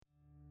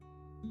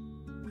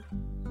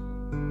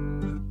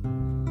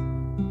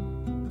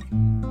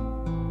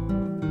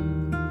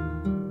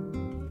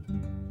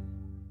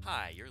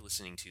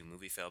listening to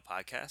Movie Fail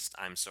Podcast.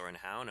 I'm Soren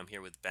Howe, and I'm here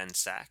with Ben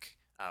Sack,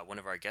 one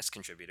of our guest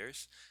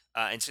contributors.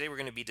 And today we're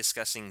going to be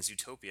discussing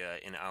Zootopia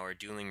in our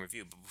dueling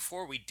review. But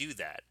before we do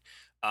that,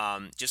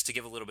 just to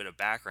give a little bit of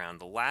background,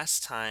 the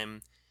last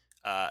time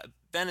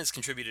Ben has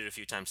contributed a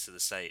few times to the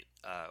site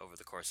over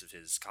the course of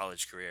his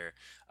college career,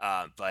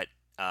 but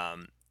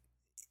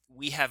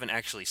we haven't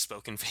actually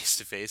spoken face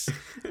to face,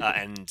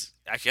 and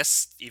I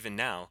guess even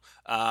now,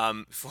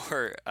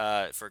 for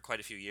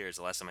quite a few years.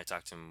 The last time I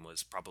talked to him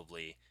was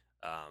probably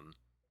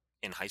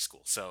in high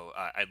school. So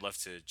I'd love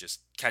to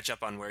just catch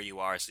up on where you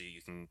are, so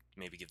you can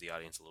maybe give the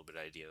audience a little bit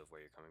of idea of where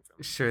you're coming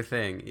from. Sure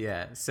thing.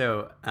 Yeah.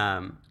 So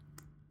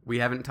we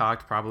haven't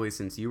talked probably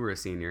since you were a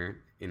senior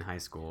in high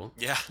school.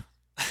 Yeah.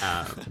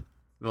 The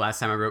last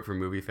time I wrote for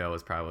Movie Fail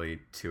was probably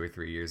 2 or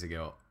 3 years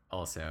ago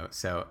also.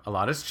 So a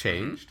lot has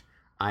changed.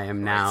 I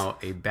am now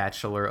a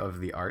Bachelor of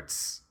the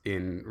Arts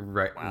in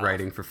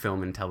writing for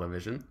film and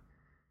television,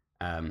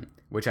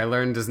 which I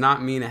learned does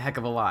not mean a heck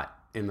of a lot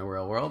in the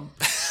real world.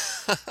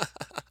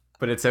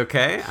 But it's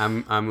okay.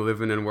 I'm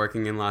living and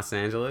working in Los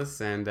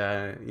Angeles, and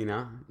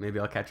maybe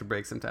I'll catch a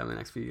break sometime in the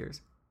next few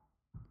years.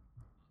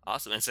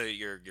 Awesome. And so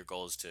your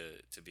goal is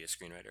to be a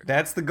screenwriter.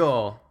 That's the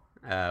goal.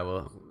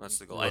 That's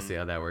the goal. We'll see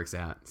how that works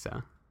out.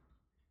 So,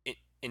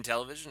 in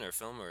television or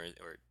film or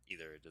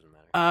either, it doesn't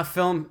matter.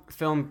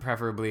 Film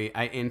preferably.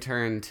 I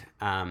interned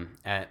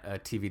at a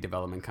TV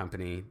development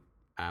company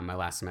my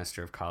last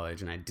semester of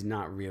college, and I did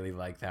not really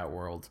like that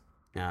world.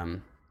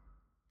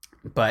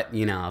 But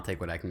I'll take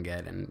what I can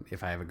get, and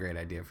if I have a great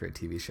idea for a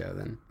TV show,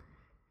 then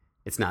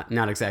it's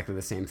not exactly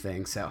the same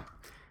thing. So,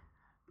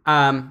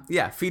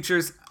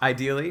 features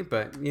ideally,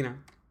 but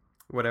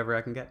whatever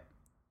I can get.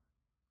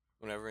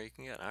 Whatever you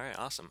can get. All right,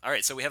 awesome. All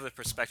right, so we have the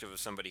perspective of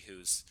somebody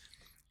who's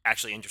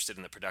actually interested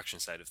in the production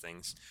side of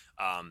things.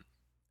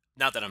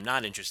 Not that I'm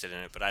not interested in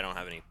it, but I don't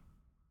have any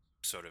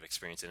sort of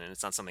experience in it.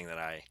 It's not something that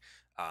I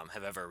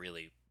have ever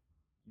really,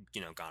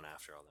 gone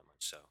after all that much.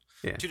 So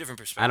yeah. Two different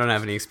perspectives. I don't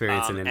have any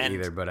experience in it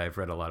either, but I've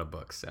read a lot of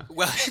books. So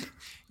well,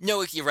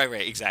 no, you're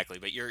right, exactly.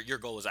 But your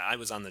goal was I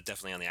was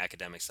definitely on the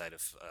academic side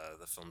of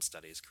the film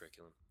studies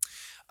curriculum.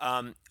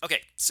 Okay,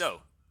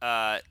 so.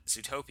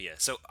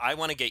 Zootopia. So I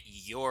want to get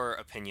your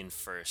opinion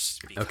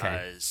first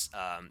because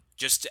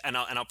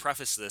I'll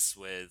preface this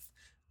with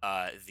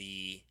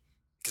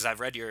because I've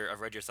read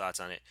your thoughts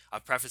on it.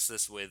 I'll preface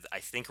this with I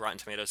think Rotten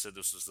Tomatoes said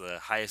this was the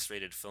highest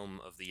rated film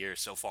of the year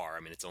so far. I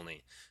mean, it's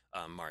only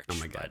March. Oh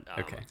my god. But,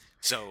 okay.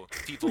 So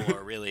people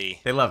are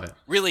really they love it.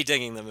 Really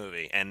digging the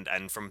movie, and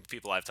from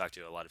people I've talked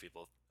to, a lot of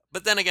people.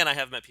 But then again, I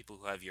have met people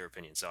who have your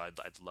opinion, so I'd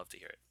love to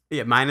hear it.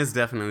 Yeah, mine is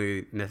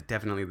definitely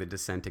the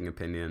dissenting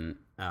opinion.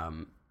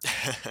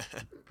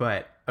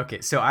 But okay,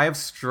 so I have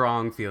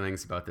strong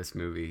feelings about this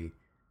movie,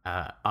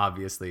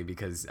 obviously,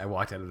 because I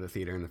walked out of the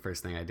theater and the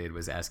first thing I did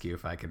was ask you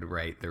if I could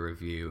write the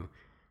review.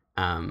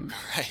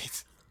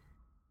 Right.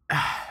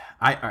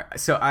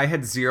 So I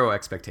had zero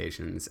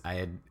expectations.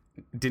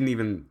 Didn't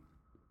even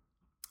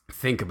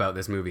think about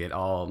this movie at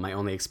all. My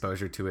only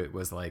exposure to it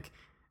was like,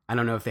 I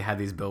don't know if they had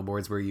these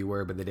billboards where you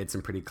were, but they did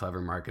some pretty clever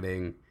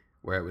marketing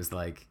where it was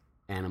like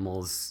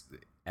animals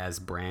as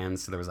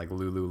brands. So there was like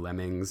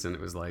Lululemons, and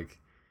it was like,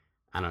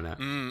 I don't know.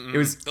 Mm-hmm. It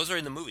was those are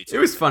in the movie too. It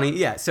was funny,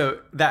 yeah. So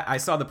that I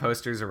saw the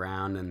posters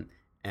around,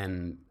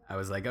 and I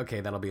was like,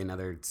 okay, that'll be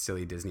another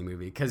silly Disney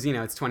movie because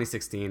it's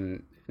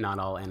 2016. Not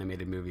all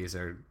animated movies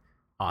are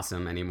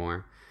awesome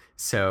anymore.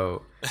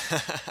 So,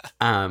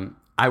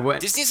 I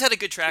went. Disney's had a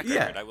good track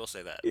record. Yeah, I will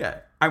say that.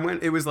 Yeah, I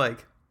went. It was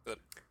like,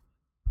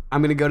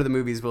 I'm gonna go to the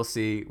movies. We'll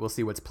see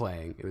what's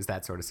playing. It was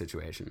that sort of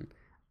situation.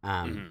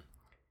 And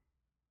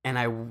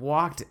I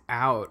walked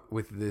out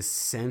with this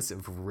sense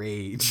of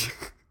rage.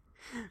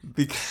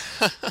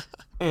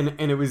 and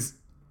it was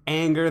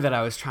anger that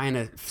I was trying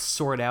to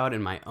sort out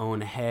in my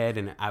own head,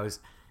 and I was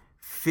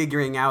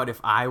figuring out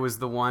if I was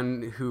the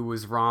one who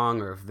was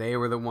wrong or if they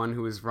were the one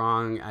who was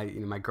wrong.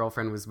 My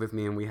girlfriend was with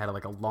me, and we had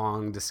a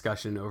long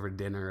discussion over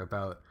dinner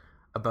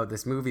about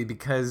this movie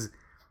because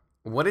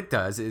what it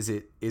does is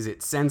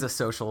it sends a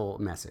social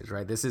message,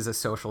 right? This is a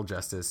social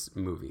justice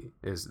movie.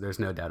 There's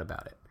no doubt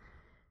about it.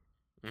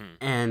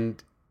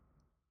 And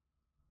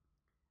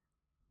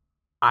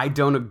I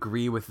don't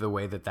agree with the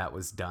way that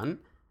was done.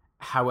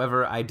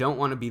 However, I don't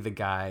want to be the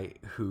guy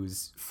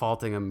who's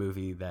faulting a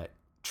movie that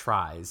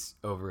tries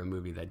over a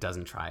movie that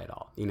doesn't try at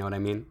all. You know what I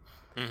mean?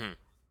 Mm-hmm.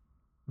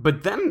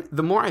 But then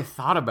the more I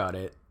thought about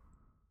it,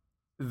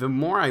 the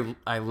more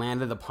I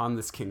landed upon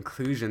this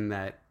conclusion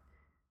that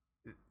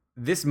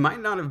this might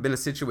not have been a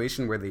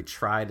situation where they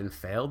tried and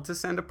failed to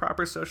send a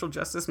proper social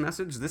justice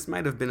message. This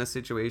might have been a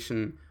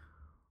situation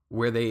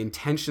where they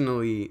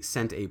intentionally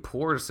sent a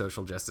poor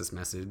social justice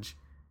message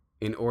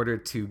in order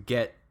to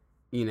get,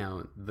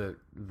 the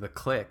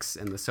clicks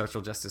and the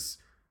social justice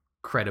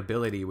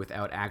credibility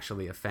without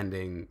actually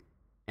offending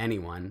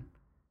anyone,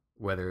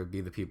 whether it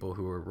be the people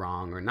who were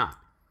wrong or not.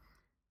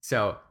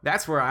 So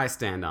that's where I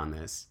stand on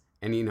this.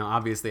 And,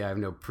 obviously I have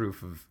no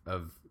proof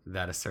of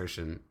that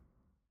assertion,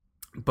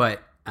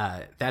 but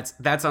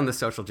that's on the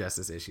social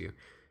justice issue.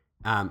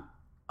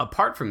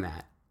 Apart from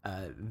that,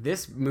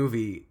 This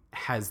movie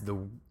has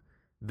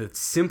the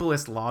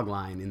simplest log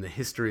line in the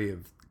history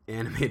of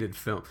animated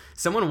film.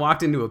 Someone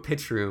walked into a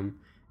pitch room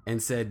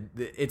and said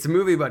it's a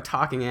movie about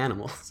talking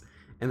animals,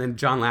 and then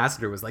John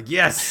Lasseter was like,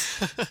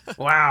 "Yes,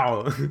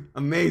 wow,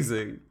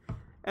 amazing,"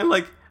 and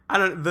like I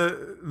don't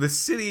the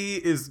city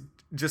is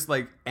just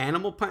like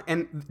animal pun.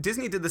 And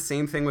Disney did the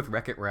same thing with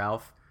Wreck-It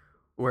Ralph,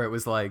 where it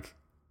was like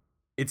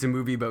it's a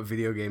movie about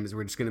video games.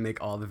 We're just gonna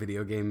make all the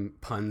video game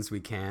puns we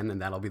can,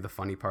 and that'll be the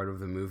funny part of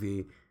the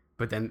movie.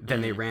 But then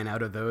they ran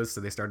out of those,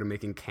 so they started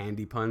making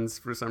candy puns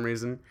for some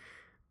reason.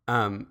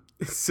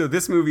 So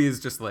this movie is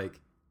just like,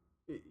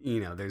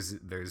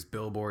 there's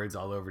billboards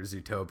all over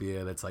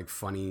Zootopia that's like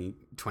funny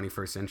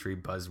 21st century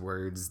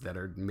buzzwords that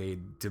are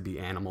made to be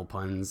animal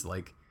puns,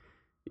 like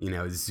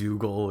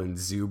Zoogle and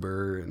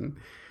Zuber, and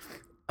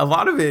a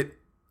lot of it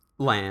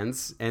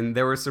lands, and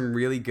there were some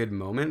really good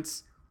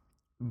moments,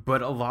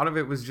 but a lot of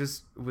it was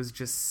just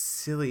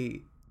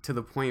silly to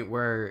the point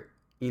where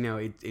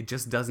it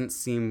just doesn't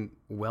seem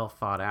well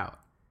thought out,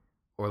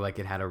 or like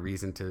it had a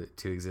reason to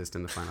exist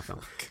in the final film.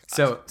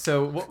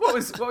 So what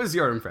was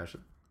your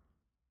impression?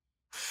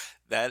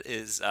 That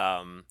is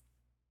well,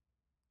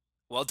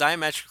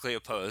 diametrically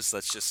opposed.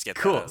 Let's just get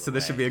that out Cool. of So the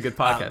this should way. be a good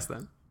podcast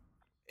then.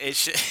 It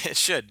should, it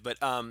should, but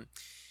I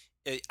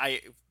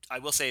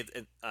will say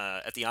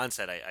at the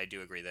onset, I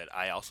do agree that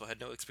I also had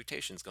no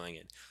expectations going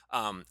in.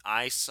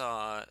 I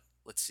saw,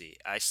 let's see,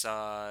 I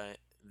saw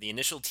the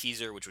initial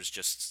teaser, which was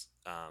just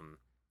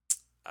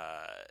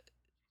uh,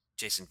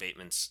 Jason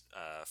Bateman's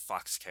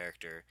Fox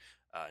character,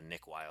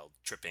 Nick Wilde,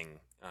 tripping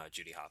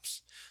Judy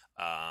Hopps,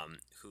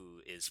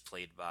 who is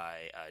played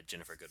by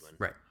Jennifer Goodwin.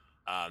 Right.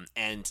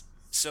 And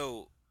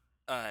so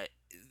uh,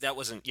 that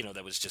wasn't,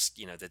 that was just,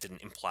 that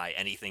didn't imply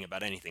anything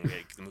about anything.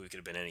 The movie could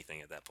have been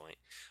anything at that point.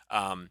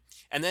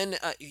 And then,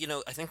 I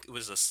think it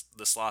was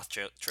the Sloth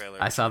trailer,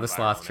 I which saw went the viral,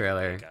 Sloth and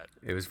everybody trailer. got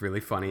It was really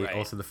funny. right.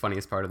 Also the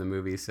funniest part of the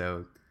movie.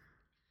 So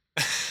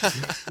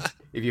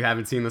if you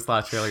haven't seen the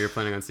Sloth trailer, you're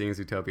planning on seeing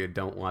Zootopia,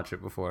 don't watch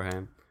it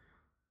beforehand.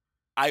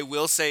 I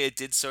will say it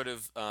did sort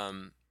of.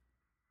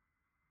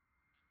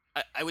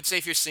 I would say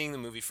if you're seeing the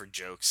movie for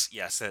jokes,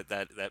 yes,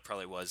 that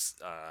probably was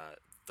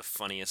the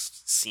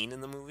funniest scene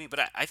in the movie. But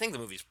I think the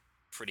movie's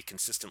pretty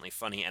consistently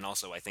funny, and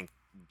also I think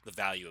the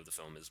value of the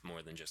film is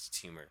more than just its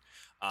humor.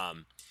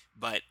 Um,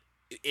 but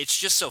it's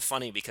just so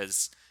funny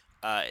because,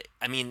 I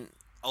mean,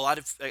 a lot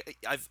of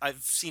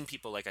I've seen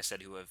people, like I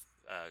said, who have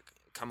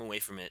come away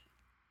from it.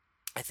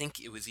 I think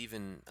it was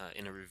even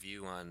in a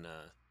review on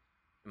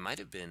it might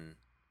have been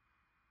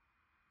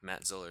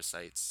Matt Zoller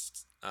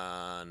sites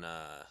on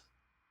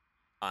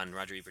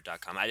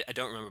RogerEbert.com. I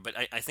don't remember, but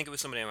I think it was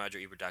somebody on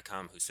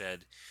RogerEbert.com who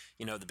said,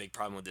 the big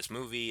problem with this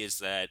movie is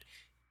that,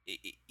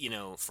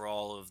 for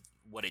all of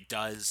what it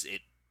does,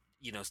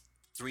 you know,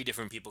 three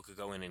different people could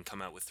go in and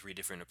come out with three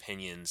different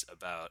opinions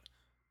about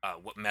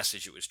what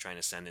message it was trying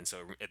to send, and so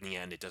in the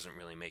end, it doesn't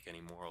really take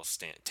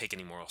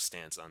any moral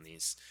stance on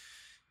these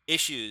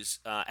issues.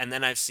 And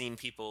then I've seen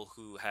people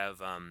who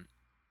have,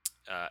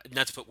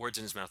 not to put words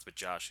in his mouth, but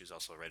Josh, who's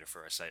also a writer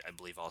for our site, I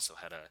believe also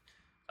had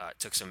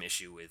took some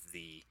issue with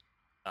the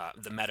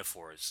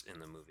metaphors in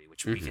the movie,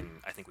 which Mm-hmm.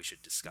 I think we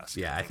should discuss. 'Cause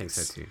Yeah, I think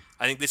so too.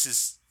 I think this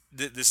is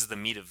the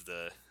meat of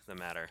the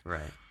matter.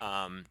 Right.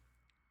 Um,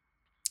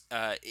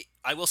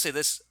 I will say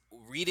this: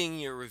 reading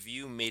your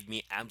review made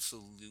me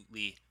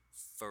absolutely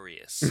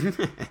furious.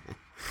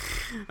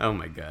 Oh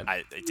my god.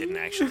 It didn't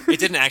actually. It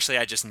didn't actually.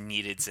 I just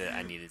needed to.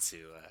 I needed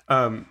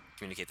to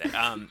communicate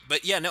that.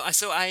 But yeah, no.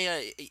 So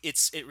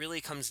it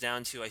really comes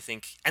down to, I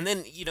think, and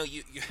then you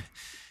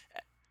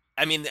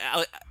I mean, the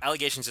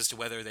allegations as to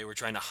whether they were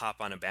trying to hop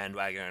on a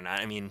bandwagon or not.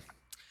 I mean,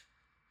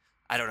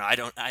 I don't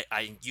know.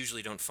 I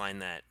usually don't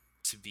find that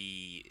to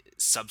be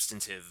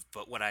substantive.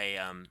 But what I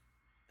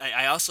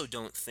also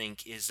don't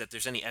think is that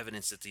there's any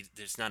evidence that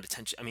there's not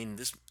attention. I mean,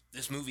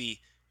 this movie.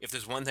 If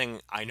there's one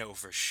thing I know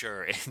for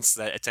sure, it's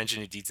that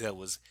attention to detail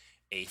was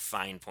a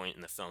fine point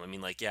in the film. I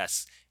mean, like,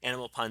 yes,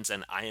 animal puns,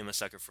 and I am a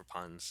sucker for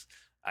puns.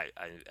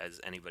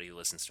 As anybody who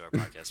listens to our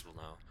podcast will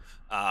know.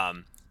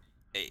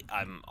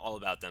 I'm all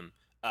about them.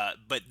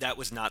 But that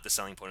was not the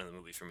selling point of the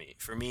movie for me.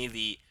 For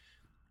me,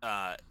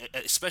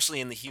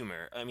 especially in the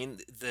humor. I mean,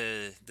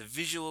 the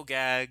visual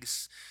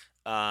gags.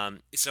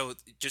 So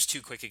just two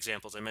quick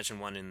examples. I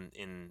mentioned one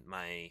in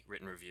my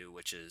written review,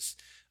 which is,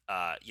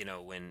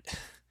 when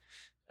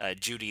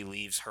Judy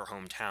leaves her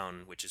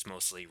hometown, which is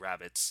mostly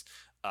rabbits.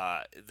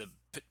 The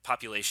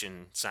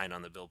population sign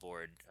on the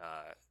billboard,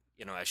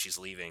 as she's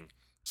leaving,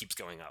 keeps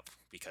going up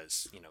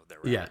because they're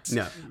Yeah. rabbits.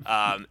 No.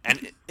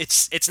 And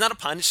it's not a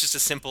pun; it's just a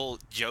simple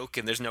joke,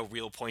 and there's no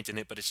real point in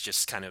it. But it's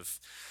just kind of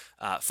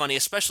funny,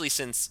 especially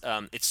since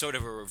it's sort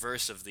of a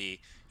reverse of the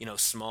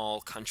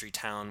small country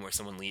town where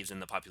someone leaves and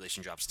the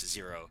population drops to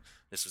zero.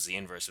 This was the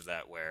inverse of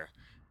that, where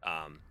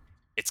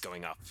it's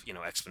going up,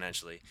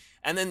 exponentially.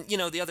 And then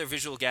the other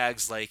visual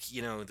gags, like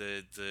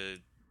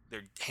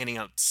they're handing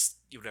out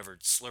whatever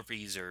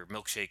Slurpees or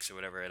milkshakes or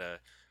whatever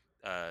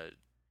at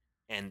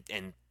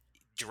and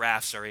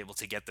giraffes are able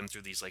to get them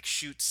through these like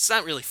chutes. It's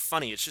not really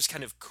funny. It's just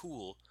kind of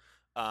cool.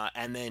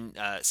 And then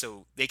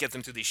so they get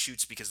them through these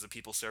chutes because the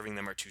people serving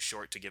them are too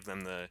short to give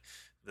them the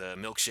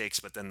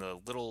milkshakes, but then the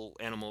little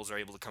animals are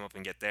able to come up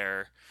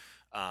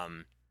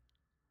um,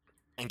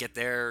 and get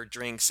their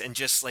drinks, and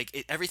just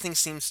like everything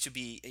seems to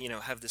be,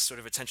 have this sort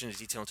of attention to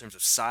detail in terms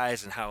of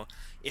size, and how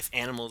if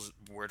animals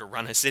were to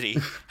run a city,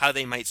 how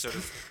they might sort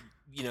of,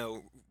 you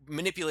know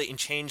manipulate and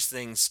change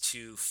things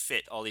to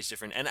fit all these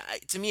different. And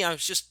to me,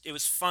 it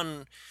was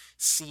fun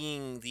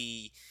seeing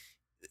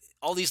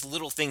all these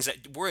little things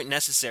that weren't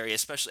necessary.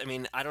 Especially, I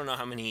mean, I don't know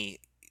how many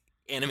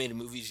animated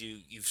movies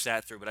you've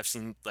sat through, but I've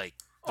seen like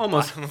the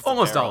Almost bottom of the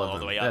almost barrel all of all the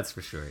them. way up. That's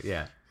for sure.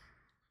 Yeah.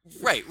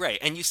 Right, right.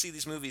 And you see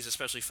these movies,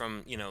 especially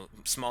from,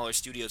 smaller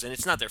studios, and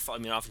it's not their fault.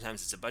 I mean,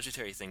 oftentimes it's a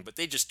budgetary thing, but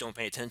they just don't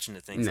pay attention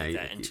to things No. like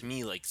that. And to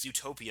me, like,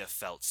 Zootopia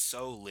felt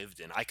so lived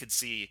in. I could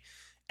see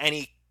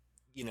any,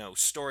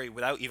 story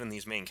without even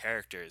these main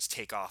characters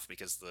take off,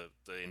 because the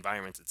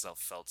environment itself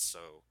felt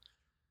so,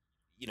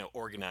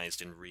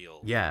 organized and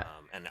real. Yeah.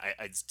 And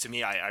to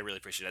me, I really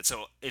appreciate that.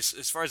 So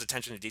as far as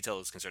attention to detail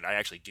is concerned, I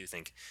actually do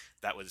think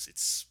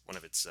it's one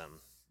of its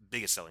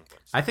biggest selling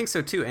points. I think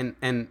so too,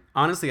 and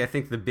honestly, I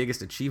think the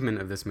biggest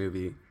achievement of this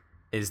movie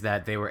is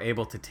that they were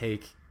able to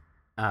take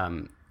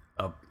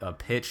a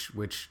pitch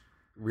which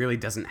really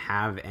doesn't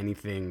have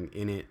anything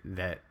in it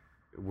that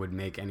would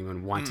make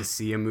anyone want to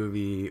see a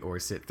movie or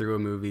sit through a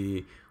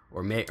movie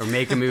or make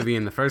a movie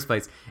in the first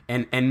place,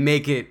 and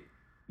make it,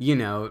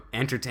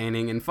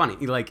 entertaining and funny.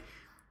 Like,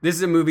 this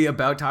is a movie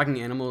about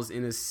talking animals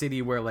in a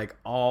city where like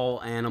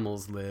all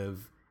animals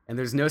live, and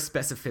there's no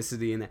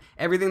specificity in that.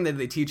 Everything that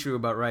they teach you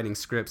about writing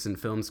scripts in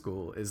film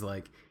school is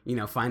like,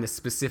 find a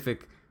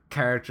specific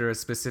character, a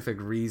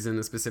specific reason,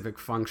 a specific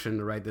function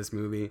to write this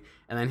movie.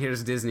 And then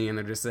here's Disney, and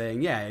they're just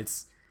saying, yeah,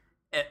 it's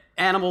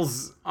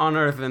animals on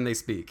Earth and they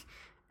speak.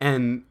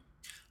 And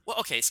Well,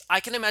 okay, so I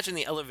can imagine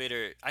the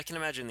elevator.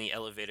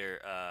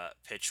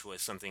 Pitch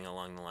was something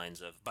along the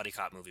lines of buddy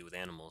cop movie with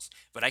animals.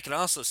 But I could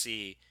also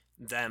see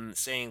them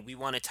saying, "We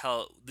want to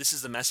tell. This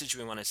is the message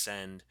we want to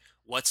send.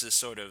 What's a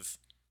sort of,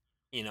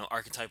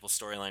 archetypal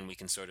storyline we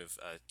can sort of,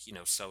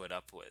 sew it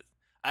up with."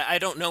 I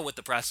don't know what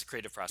the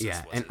creative process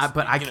yeah, was, and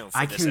for I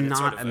this, and it's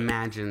sort cannot of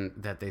imagine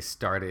that they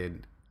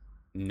started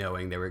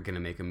knowing they were going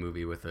to make a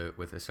movie with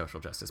a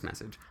social justice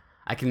message.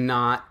 I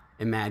cannot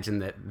imagine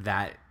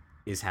that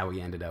is how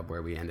we ended up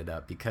where we ended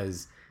up,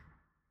 because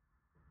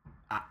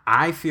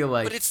I feel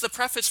like. But it's the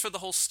preface for the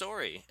whole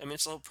story. I mean,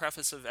 it's the whole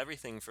preface of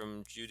everything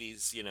from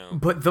Judy's.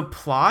 But the He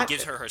plot.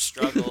 gives her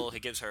struggle. He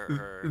gives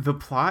her. The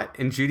plot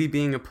and Judy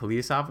being a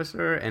police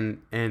officer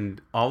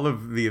and all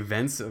of the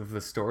events of the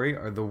story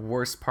are the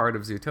worst part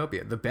of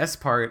Zootopia. The best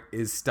part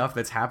is stuff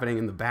that's happening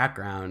in the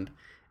background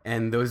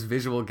and those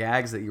visual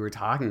gags that you were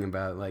talking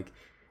about. Like,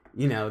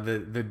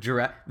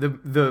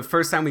 the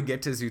first time we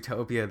get to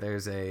Zootopia,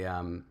 there's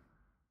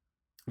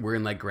we're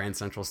in like Grand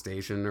Central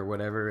Station or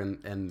whatever,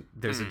 and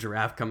there's a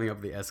giraffe coming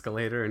up the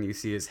escalator, and you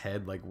see his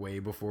head like way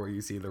before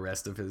you see the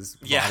rest of his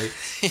body.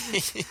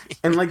 Yeah.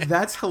 And like,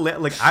 that's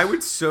hilarious. Like, I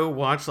would so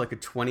watch like a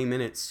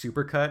 20-minute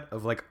supercut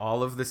of like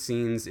all of the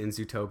scenes in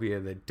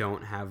Zootopia that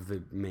don't have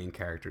the main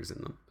characters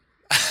in them.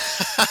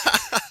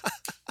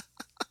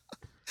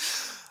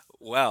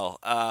 Well,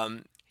 I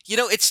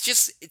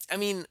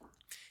mean,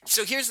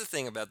 so here's the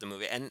thing about the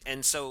movie,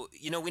 and so,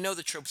 we know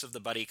the tropes of the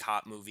buddy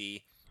cop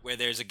movie, where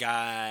there's a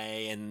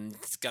guy and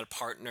he's got a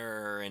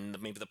partner,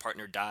 and maybe the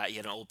partner died. He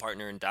had an old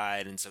partner and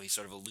died, and so he's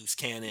sort of a loose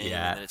cannon.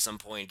 Yeah. And then at some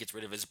point gets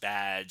rid of his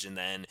badge, and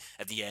then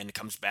at the end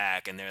comes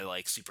back, and they're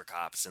like super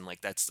cops, and like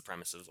that's the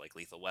premise of like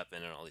Lethal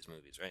Weapon and all these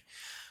movies, right?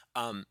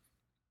 Um,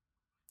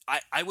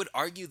 I would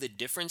argue the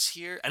difference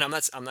here, and I'm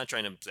not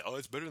trying to say, oh,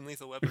 it's better than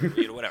Lethal Weapon,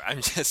 or, whatever.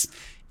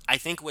 I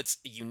think what's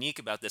unique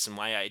about this, and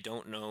why I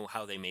don't know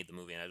how they made the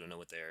movie, and I don't know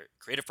what their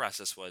creative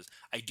process was.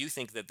 I do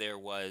think that there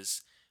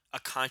was a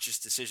conscious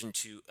decision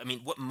to, I mean,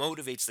 what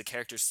motivates the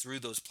characters through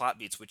those plot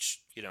beats,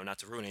 which, not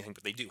to ruin anything,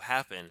 but they do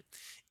happen,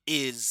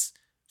 is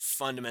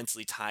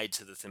fundamentally tied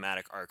to the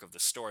thematic arc of the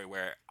story,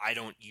 where I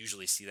don't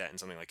usually see that in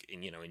something like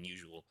in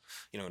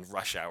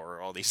Rush Hour,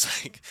 or all these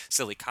like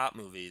silly cop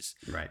movies.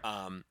 Right.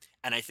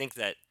 And I think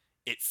that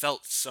it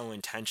felt so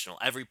intentional.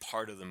 Every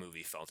part of the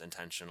movie felt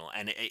intentional,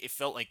 and it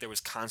felt like there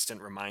was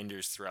constant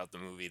reminders throughout the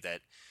movie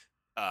that,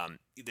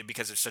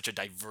 because there's such a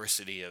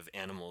diversity of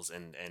animals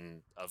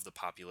and of the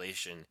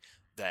population,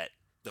 that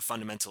the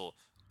fundamental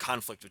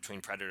conflict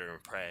between predator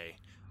and prey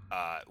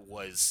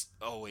was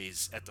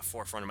always at the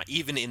forefront of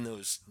even in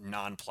those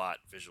non-plot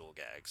visual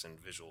gags and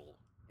visual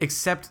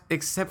Except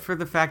for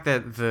the fact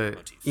that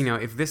motifs.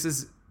 if this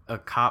is a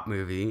cop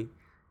movie,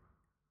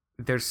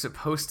 there's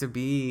supposed to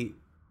be,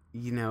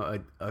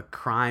 a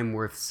crime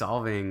worth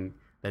solving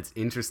that's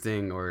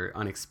interesting or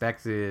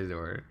unexpected,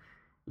 or,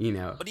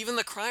 But even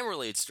the crime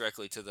relates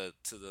directly to the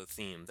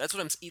theme. That's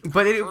what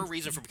her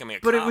reason for becoming a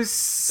but cop, it was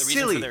the silly.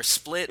 reason for their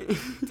split,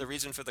 the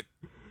reason for the.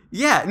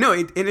 Yeah, no,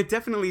 and it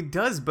definitely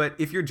does. But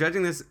if you're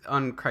judging this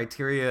on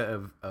criteria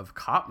of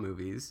cop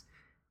movies,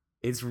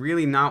 it's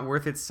really not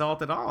worth its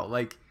salt at all.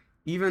 Like,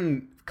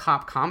 even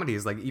cop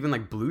comedies, like even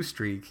like Blue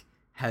Streak,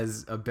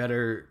 has a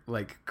better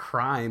like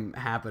crime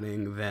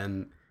happening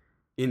than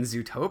in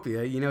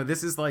Zootopia. You know,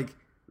 this is like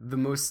the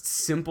most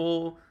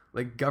simple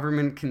like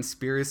government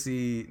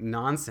conspiracy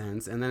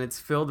nonsense, and then it's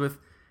filled with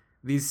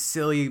these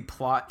silly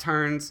plot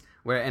turns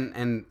where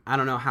and I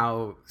don't know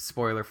how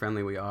spoiler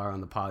friendly we are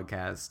on the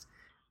podcast.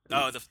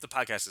 Oh, the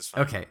podcast is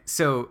fine. Okay,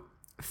 so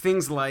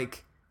things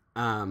like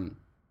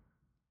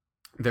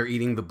they're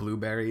eating the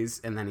blueberries,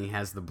 and then he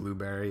has the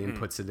blueberry and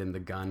puts it in the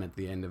gun at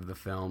the end of the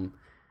film.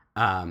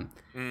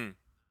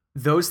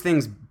 Those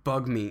things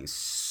bug me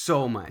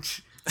so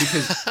much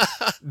because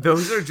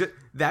those are just,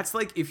 that's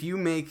like if you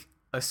make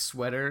a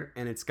sweater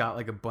and it's got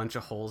like a bunch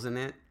of holes in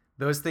it,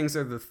 those things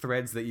are the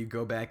threads that you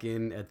go back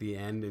in at the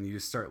end and you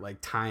just start like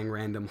tying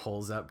random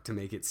holes up to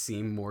make it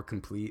seem more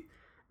complete.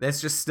 That's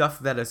just stuff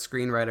that a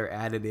screenwriter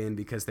added in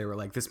because they were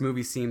like, this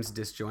movie seems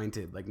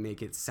disjointed, like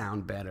make it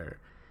sound better.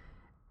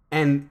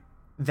 And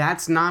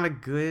that's not a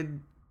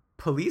good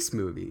police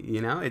movie, you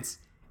know?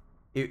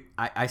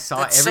 I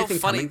saw That's everything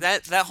so funny.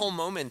 coming. That whole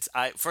moment,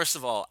 first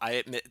of all, I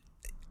admit,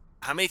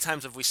 how many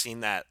times have we seen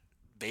that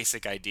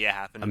basic idea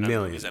happen in A other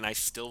million. movies, and I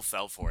still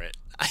fell for it.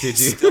 I Did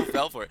you? still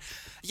fell for it.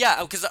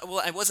 Yeah, because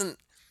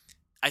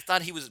I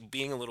thought he was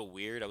being a little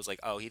weird. I was like,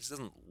 oh, he just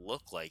doesn't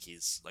look like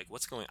he's like,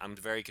 what's going? I'm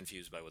very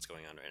confused by what's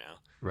going on right now.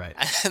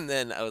 Right. And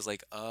then I was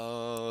like,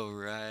 oh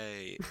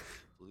right,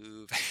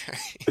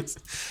 blueberries.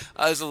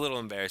 I was a little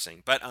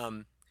embarrassing, but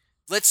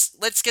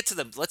let's get to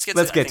the Let's I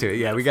get think, to the it.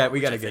 Yeah, we metaphor, got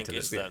which I to get think to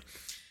is this. Yeah.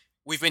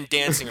 we've been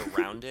dancing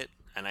around it,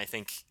 and I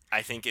think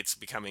it's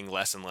becoming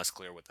less and less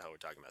clear what the hell we're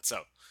talking about. So,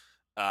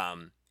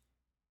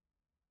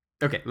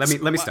 Okay, let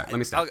me start. Let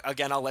me start.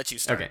 I'll let you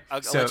start. Okay,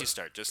 I'll so- let you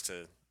start just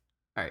to.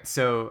 All right.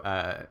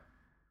 So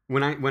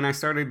when I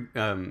started,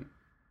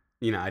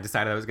 you know, I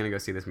decided I was going to go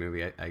see this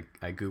movie. I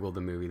Googled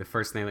the movie. The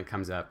first thing that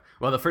comes up,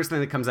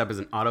 is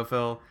an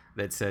autofill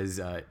that says,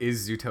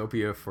 "Is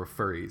Zootopia for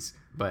furries?"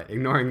 But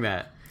ignoring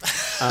that,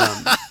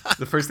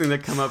 the first thing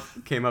that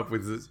came up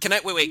was this. Can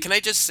I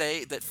just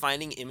say that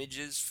finding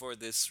images for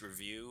this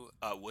review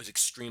was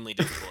extremely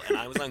difficult, and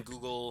I was on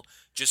Google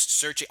just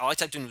searching. All I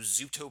typed in was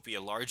Zootopia,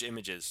 large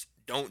images.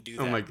 Don't do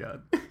that. Oh my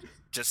god.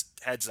 Just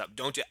heads up.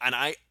 Don't do. And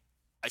I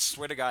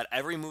swear to God,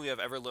 every movie I've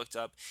ever looked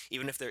up,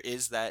 even if there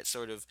is that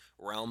sort of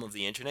realm of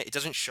the internet, it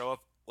doesn't show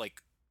up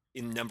like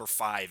in number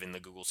 5 in the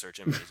Google search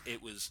images.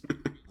 It was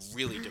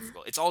really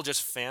difficult. It's all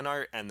just fan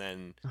art and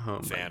then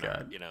fan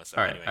art, you know. So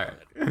all right, anyway,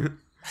 all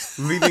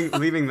right.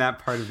 leaving that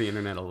part of the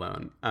internet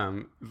alone.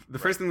 The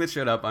first thing that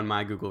showed up on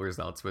my Google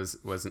results was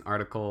an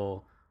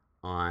article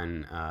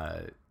on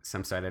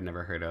some site I'd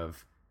never heard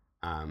of,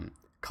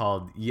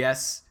 called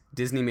 "Yes,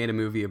 Disney made a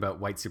movie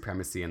about white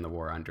supremacy and the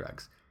war on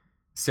drugs."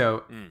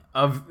 So,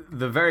 of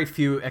the very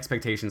few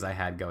expectations I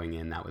had going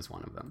in, that was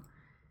one of them.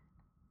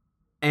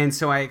 And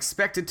so I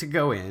expected to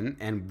go in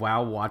and,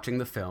 while watching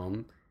the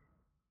film,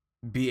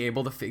 be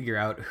able to figure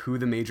out who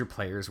the major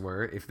players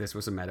were, if this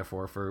was a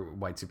metaphor for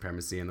white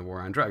supremacy and the war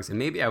on drugs. And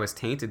maybe I was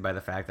tainted by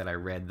the fact that I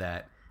read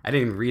that. I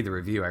didn't even read the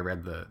review. I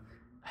read the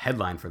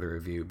headline for the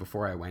review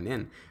before I went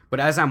in.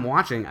 But as I'm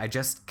watching, I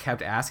just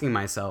kept asking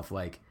myself,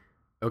 like,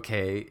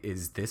 okay,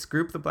 is this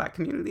group the black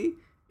community?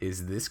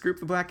 Is this group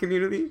the black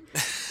community?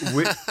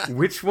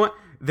 Which one?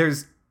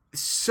 There's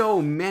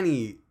so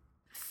many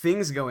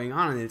things going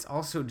on, and it's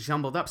also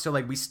jumbled up. So,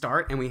 like, we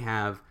start and we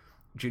have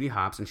Judy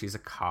Hopps, and she's a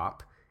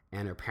cop,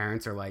 and her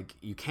parents are like,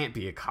 you can't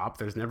be a cop.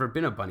 There's never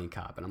been a bunny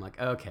cop. And I'm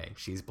like, okay,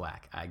 she's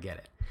black. I get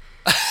it.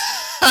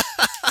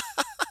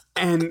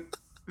 And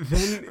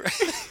then...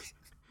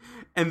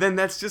 And then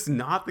that's just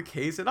not the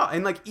case at all.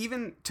 And, like,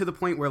 even to the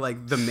point where,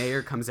 like, the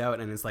mayor comes out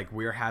and is like,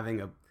 we're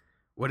having a...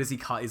 What does he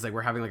call it? He's like,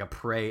 we're having, like, a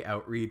prey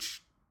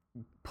outreach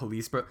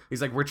police...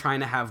 He's like, we're trying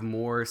to have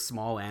more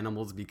small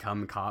animals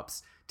become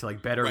cops to,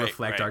 like, better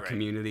reflect our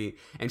community.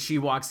 And she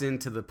walks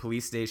into the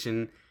police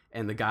station,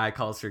 and the guy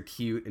calls her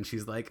cute. And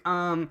she's like,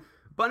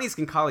 bunnies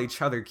can call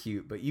each other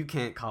cute, but you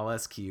can't call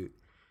us cute.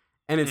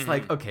 And it's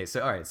like, okay, so,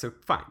 all right, so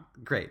fine,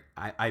 great.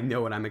 I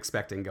know what I'm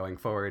expecting going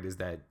forward is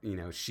that, you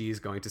know, she's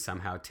going to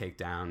somehow take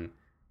down,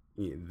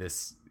 you know,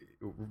 this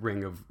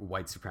ring of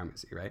white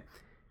supremacy, right?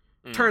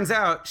 Turns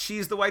out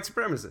she's the white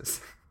supremacist.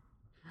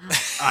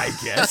 I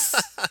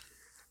guess.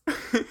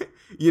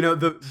 You know,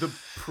 the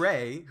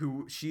prey,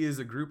 who she is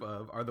a group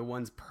of, are the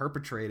ones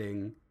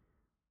perpetrating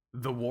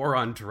the war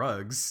on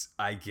drugs,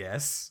 I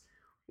guess.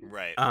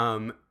 Right.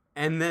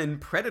 And then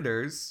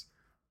predators,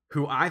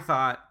 who I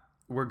thought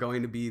were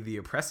going to be the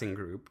oppressing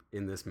group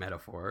in this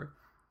metaphor,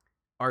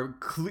 are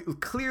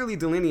clearly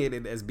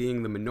delineated as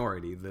being the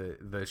minority.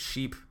 The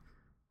sheep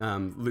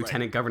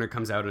lieutenant governor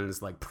comes out and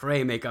is like,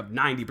 prey make up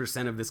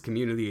 90% of this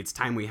community. It's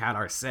time we had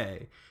our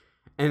say.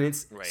 And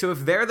it's so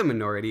if they're the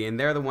minority and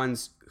they're the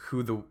ones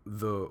who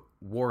the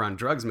war on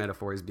drugs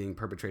metaphor is being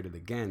perpetrated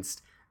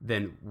against,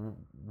 then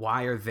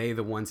why are they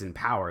the ones in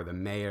power? The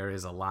mayor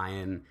is a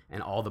lion,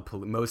 and all the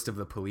most of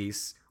the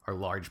police are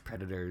large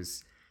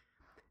predators.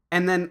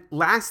 And then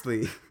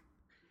lastly,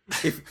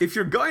 if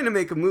you're going to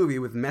make a movie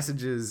with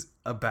messages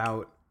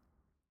about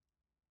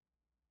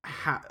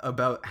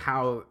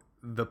how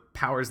the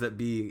powers that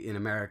be in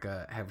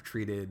America have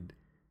treated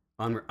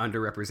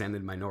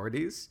underrepresented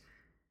minorities,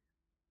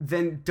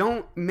 then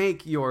don't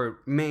make your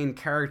main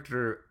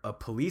character a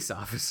police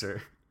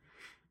officer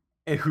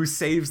and who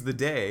saves the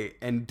day,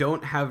 and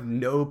don't have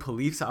no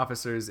police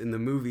officers in the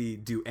movie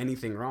do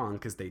anything wrong,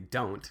 because they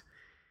don't.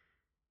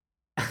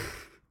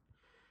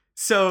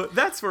 So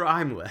that's where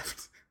I'm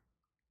left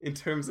in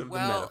terms of the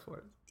Well,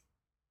 metaphor.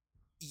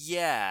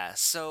 yeah.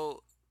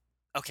 So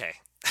okay.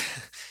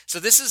 So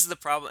this is the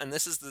problem, and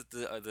this is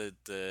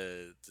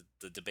the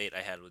debate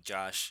I had with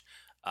Josh.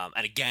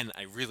 And again,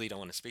 I really don't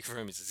want to speak for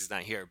him since he's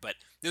not here, but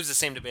it was the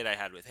same debate I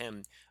had with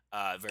him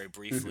very Mm-hmm.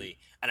 briefly,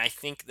 and I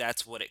think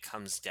that's what it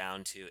comes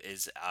down to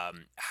is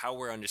how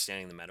we're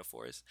understanding the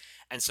metaphors.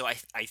 And so I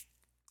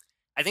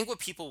think what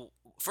people,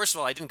 first of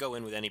all, I didn't go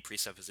in with any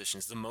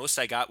presuppositions. The most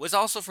I got was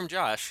also from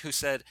Josh, who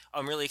said,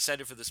 "I'm really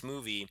excited for this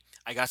movie.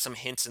 I got some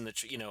hints in the,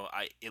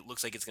 I it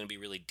looks like it's going to be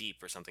really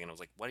deep or something." And I was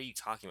like, "What are you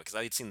talking about?" Because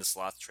I had seen the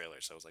Sloth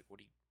trailer, so I was like, what?"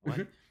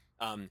 Mm-hmm.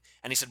 And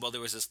he said, "Well, there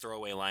was this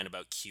throwaway line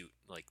about cute,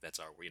 like that's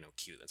our,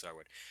 cute, that's our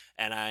word."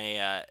 And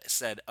I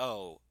said,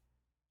 "Oh,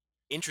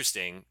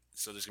 interesting.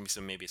 So there's going to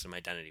be maybe some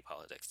identity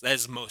politics." That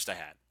is the most I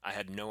had. I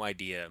had no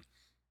idea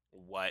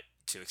what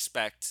to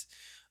expect.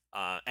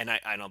 And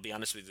I'll be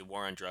honest with you, the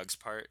war on drugs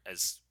part,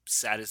 as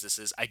sad as this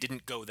is, I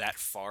didn't go that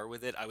far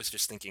with it. I was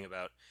just thinking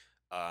about,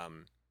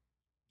 um,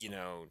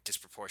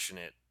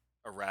 disproportionate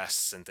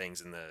arrests and things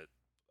in the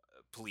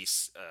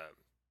police,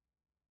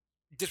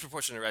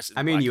 disproportionate arrests in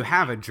I the mean, black you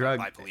have community a drug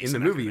by in police the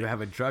and movie. You everything.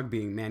 have a drug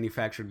being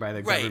manufactured by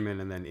the Right.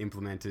 government and then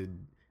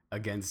implemented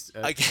Again,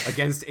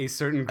 against a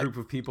certain I, group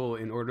of people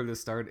in order to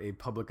start a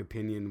public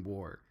opinion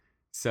war.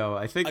 So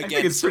I think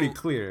again, it's pretty so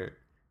clear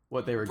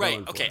what they were right.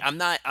 going Okay. for.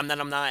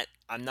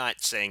 I'm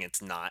not saying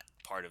it's not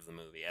part of the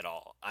movie at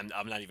all. I'm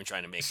not even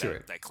trying to make that Sure.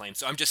 that claim.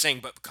 So I'm just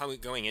saying, but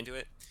going into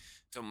it.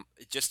 So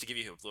just to give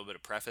you a little bit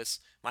of preface,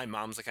 my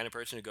mom's the kind of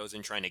person who goes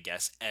in trying to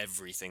guess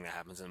everything that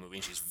happens in the movie,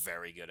 and she's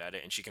very good at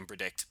it, and she can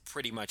predict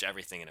pretty much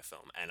everything in a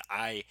film. And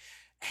I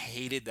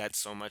hated that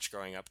so much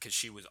growing up because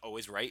she was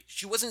always right.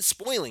 She wasn't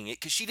spoiling it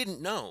because she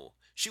didn't know.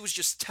 She was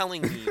just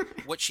telling me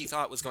what she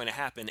thought was going to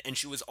happen, and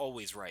she was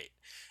always right.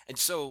 And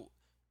so,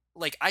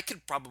 like, I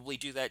could probably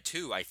do that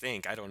too, I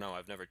think. I don't know.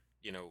 I've never,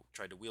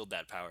 tried to wield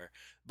that power,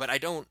 but I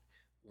don't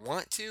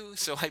want to.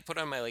 So I put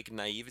on my like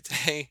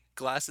naivete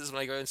glasses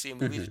when I go and see a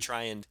movie to Hmm.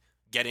 try and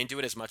get into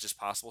it as much as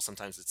possible.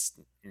 Sometimes it's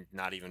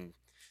not even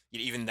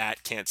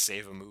that can't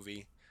save a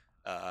movie.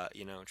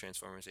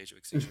 Transformers: Age of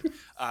Extinction.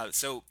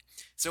 So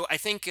I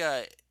think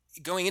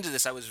going into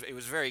this, it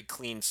was very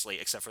clean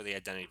slate except for the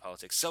identity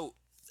politics. So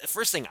the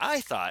first thing I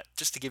thought,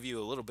 just to give you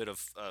a little bit of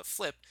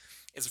flip,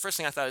 is the first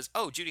thing I thought is,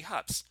 oh, Judy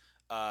Hopps.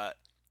 Uh,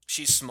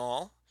 she's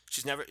small.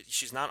 She's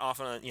not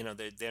often on,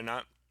 they're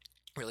not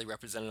really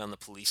represented on the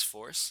police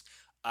force,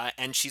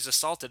 and she's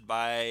assaulted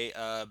by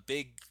a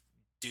big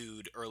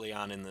dude early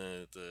on in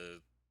the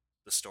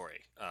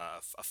story,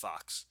 a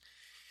fox.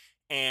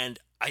 And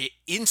I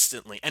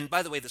instantly, and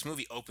by the way, this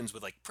movie opens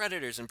with like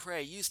predators and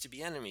prey used to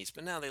be enemies,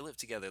 but now they live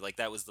together. Like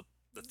that was the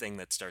thing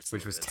that starts the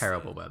Which movie. was That's the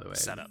terrible, by the way.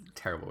 setup.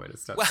 Terrible way to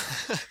start Well,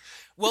 the movie.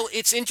 well,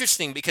 it's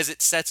interesting because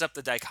it sets up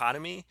the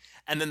dichotomy,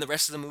 and then the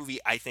rest of the movie,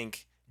 I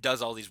think, does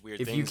all these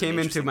weird If you things and came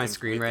into interesting my things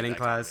with the screenwriting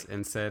class dichotomy.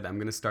 and said, I'm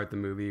going to start the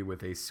movie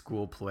with a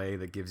school play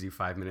that gives you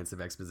 5 minutes of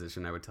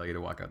exposition, I would tell you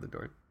to walk out the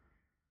door.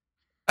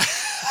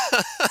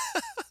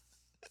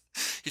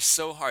 You're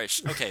so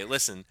harsh. Okay,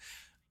 listen.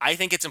 I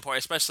think it's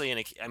important,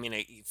 especially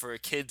for a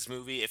kids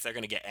movie, if they're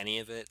gonna get any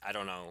of it. I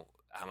don't know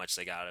how much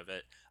they got out of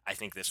it. I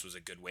think this was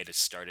a good way to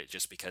start it,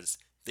 just because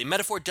the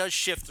metaphor does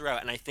shift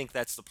throughout, and I think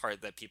that's the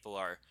part that people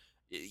are,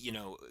 you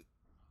know,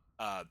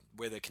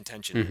 where the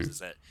contention Hmm. is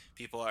that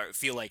people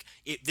feel like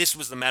this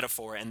was the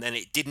metaphor, and then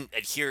it didn't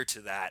adhere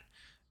to that,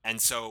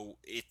 and so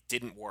it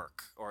didn't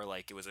work, or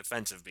like it was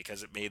offensive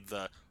because it made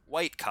the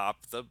white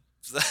cop the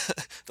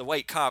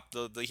white cop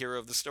the hero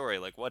of the story.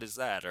 Like, what is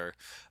that? Or,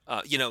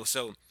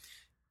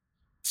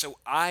 so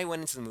I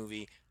went into the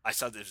movie. I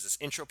saw there was this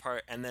intro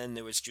part, and then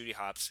there was Judy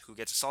Hopps who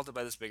gets assaulted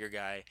by this bigger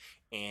guy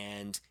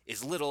and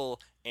is little,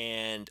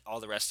 and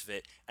all the rest of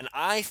it. And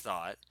I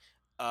thought,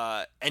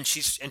 and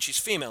she's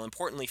female,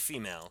 importantly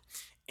female,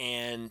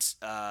 and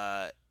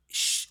I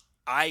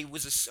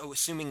was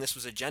assuming this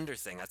was a gender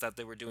thing. I thought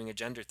they were doing a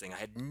gender thing. I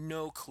had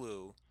no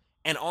clue,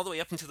 and all the way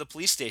up into the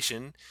police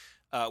station,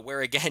 where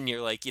again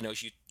you're like, you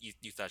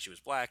thought she was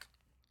black.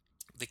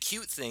 The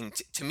cute thing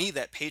to me,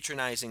 that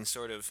patronizing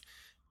sort of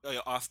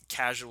off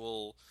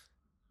casual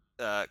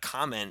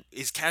comment,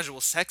 is casual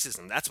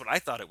sexism. That's what I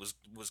thought it was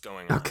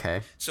going on.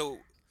 Okay. So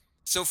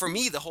for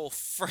me, the whole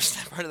first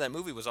part of that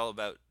movie was all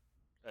about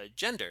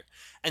gender,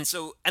 and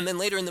then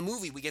later in the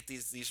movie we get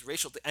these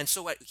racial and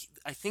so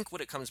I think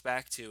what it comes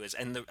back to is,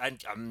 and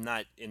I'm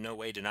not in no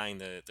way denying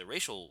the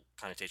racial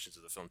connotations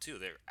of the film too.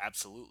 They're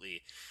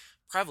absolutely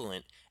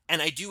prevalent,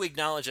 and I do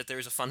acknowledge that there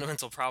is a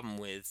fundamental problem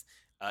with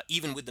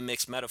even with the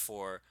mixed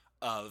metaphor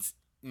of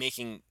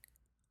making,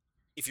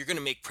 if you're going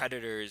to make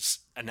predators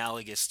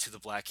analogous to the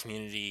black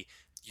community,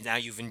 now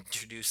you've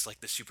introduced like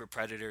the super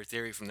predator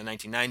theory from the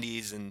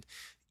 1990s, and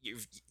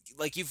you've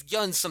you've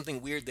done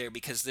something weird there,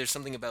 because there's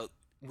something about,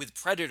 with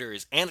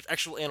predators and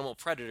actual animal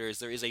predators,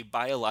 there is a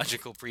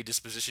biological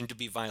predisposition to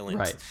be violent.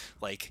 Right.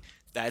 Like,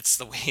 that's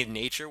the way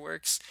nature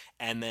works.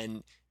 And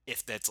then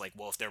if that's like,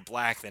 well, if they're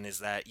black, then is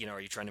that,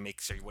 are you trying to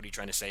make, so what are you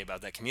trying to say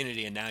about that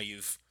community? And now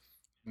you've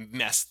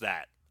messed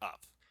that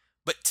up.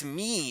 But to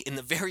me, in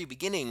the very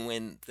beginning,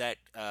 when that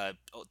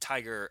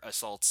tiger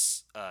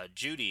assaults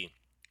Judy,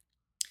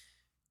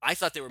 I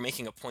thought they were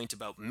making a point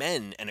about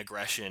men and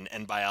aggression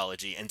and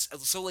biology, and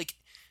so like,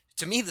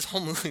 to me, this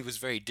whole movie was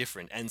very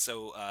different, and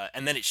so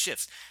and then it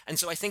shifts, and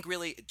so I think,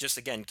 really, just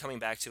again coming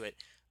back to it,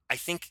 I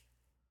think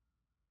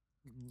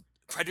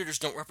predators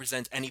don't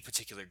represent any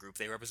particular group;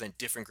 they represent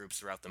different groups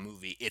throughout the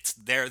movie.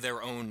 They're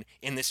their own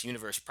in this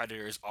universe.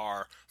 Predators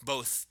are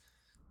both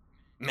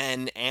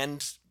men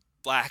and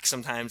black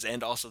sometimes,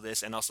 and also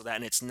this and also that,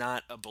 and it's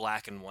not a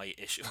black and white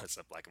issue. It's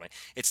not black and white.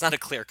 It's not a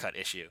clear cut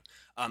issue,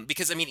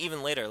 because I mean,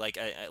 even later, like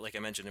I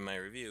mentioned in my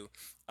review,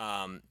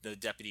 the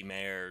deputy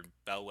mayor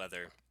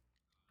Bellwether,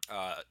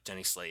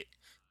 Jenny Slate,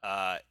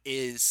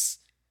 is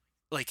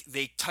like,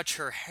 they touch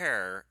her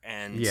hair,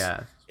 and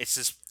Yeah. it's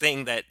this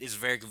thing that is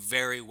very,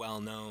 very well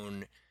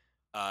known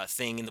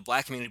thing in the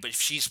black community. But if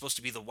she's supposed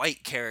to be the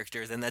white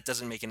character, then that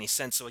doesn't make any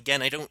sense. So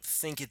again, I don't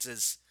think it's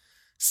as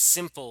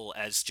simple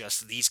as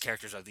just these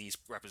characters are these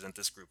represent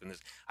this group and this.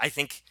 I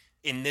think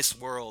in this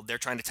world they're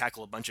trying to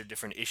tackle a bunch of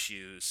different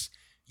issues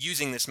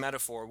using this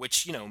metaphor,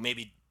 which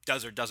maybe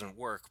does or doesn't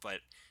work, but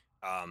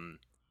um,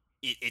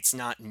 it's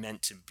not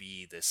meant to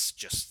be this,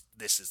 just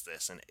this is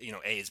this, and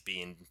A is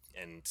B,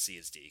 and C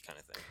is D kind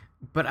of thing.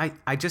 But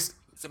I just,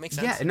 Does that make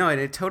yeah, sense? no,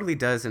 it totally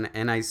does,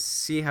 and I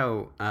see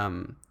how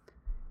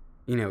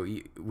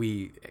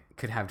we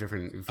could have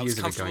different I was views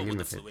of it going comfortable in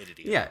with the with it.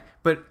 fluidity. Yeah,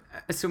 but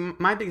so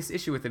my biggest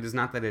issue with it is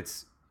not that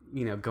it's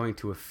going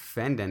to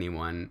offend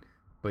anyone,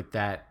 but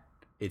that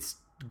it's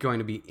going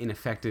to be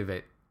ineffective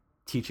at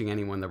teaching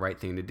anyone the right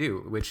thing to do.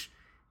 Which,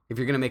 if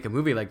you're going to make a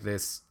movie like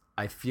this,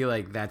 I feel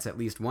like that's at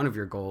least one of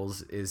your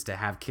goals, is to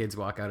have kids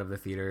walk out of the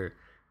theater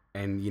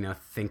and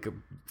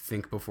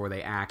think before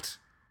they act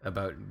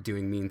about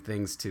doing mean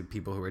things to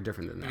people who are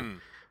different than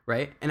them.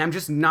 Right? And I'm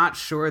just not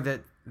sure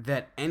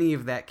that any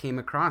of that came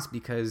across,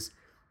 because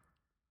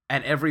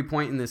at every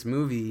point in this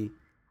movie,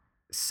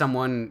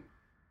 someone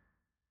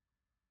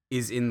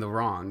is in the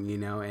wrong,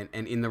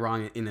 and in the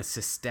wrong in a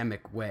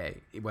systemic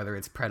way, whether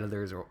it's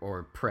predators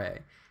or prey.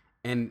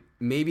 And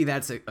maybe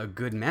that's a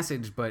good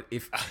message, but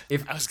if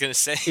I was gonna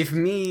say, if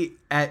me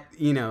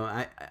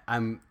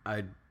I'm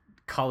a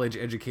college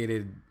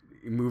educated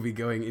movie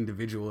going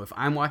individual, if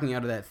I'm walking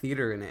out of that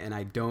theater and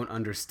I don't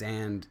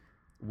understand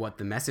what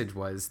the message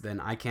was, then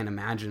I can't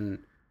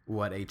imagine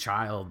what a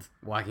child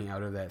walking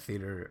out of that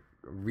theater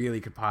really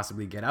could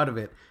possibly get out of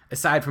it,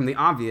 aside from the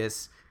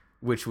obvious,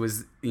 which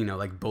was,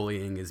 like,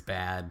 bullying is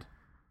bad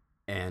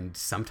and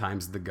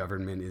sometimes the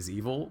government is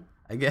evil,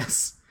 I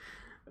guess.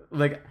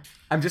 Like,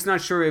 I'm just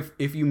not sure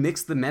if you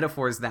mix the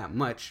metaphors that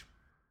much,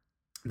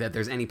 that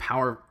there's any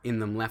power in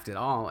them left at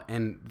all.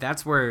 And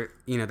that's where,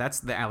 that's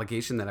the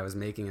allegation that I was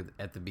making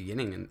at the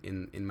beginning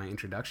in my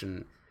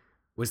introduction,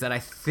 was that I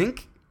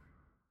think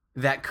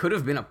that could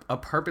have been a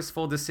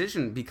purposeful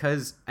decision,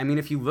 because, I mean,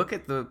 if you look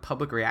at the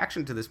public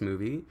reaction to this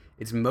movie,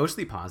 it's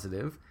mostly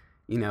positive.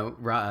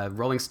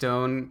 Rolling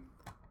Stone,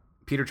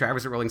 Peter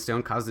Travers at Rolling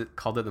Stone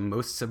called it the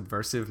most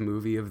subversive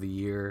movie of the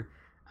year.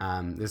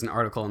 There's an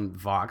article in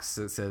Vox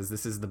that says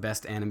this is the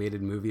best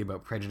animated movie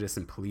about prejudice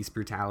and police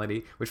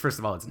brutality, which, first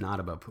of all, it's not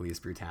about police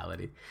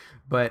brutality.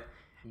 But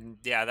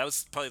yeah, that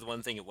was probably the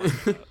one thing it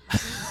wasn't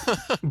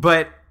about.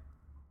 but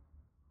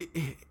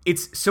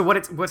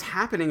what's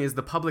happening is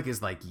the public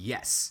is like,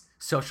 yes,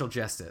 social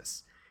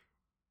justice.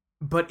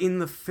 But in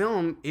the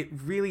film, it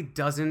really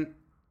doesn't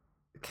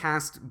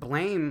cast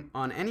blame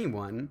on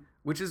anyone,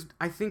 which is,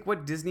 I think,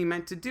 what Disney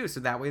meant to do. So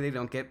that way they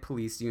don't get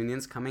police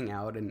unions coming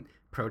out and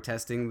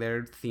protesting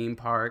their theme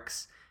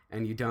parks,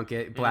 and you don't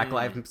get Black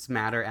Lives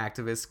Matter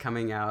activists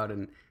coming out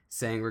and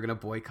saying we're going to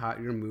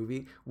boycott your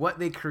movie. What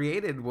they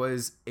created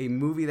was a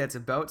movie that's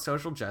about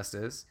social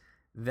justice,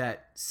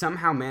 that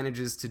somehow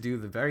manages to do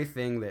the very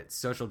thing that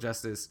social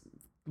justice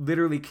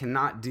literally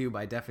cannot do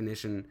by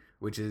definition,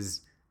 which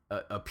is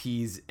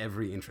appease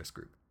every interest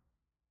group.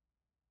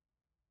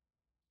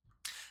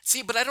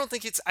 See, but I don't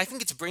think I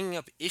think it's bringing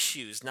up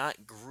issues,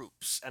 not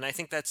groups. And I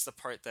think that's the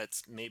part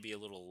that's maybe a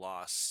little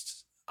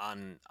lost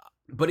on.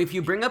 But if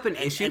you bring up an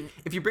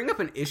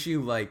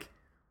issue, like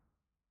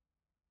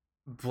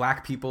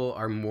black people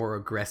are more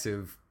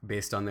aggressive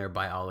based on their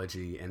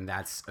biology, and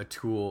that's a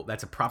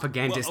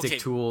propagandistic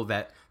tool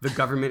that the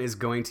government is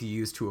going to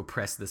use to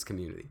oppress this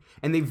community,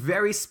 and they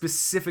very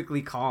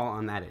specifically call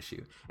on that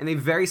issue, and they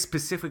very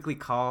specifically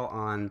call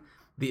on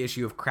the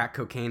issue of crack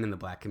cocaine in the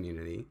black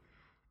community,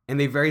 and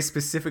they very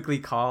specifically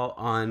call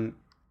on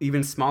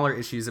even smaller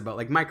issues about,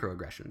 like,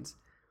 microaggressions.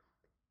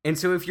 And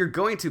so if you're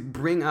going to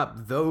bring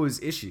up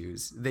those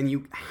issues, then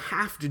you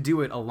have to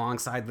do it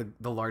alongside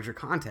the larger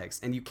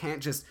context. And you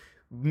can't just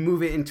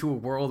move it into a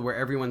world where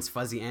everyone's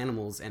fuzzy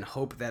animals and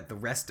hope that the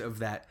rest of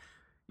that,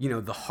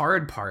 the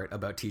hard part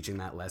about teaching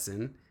that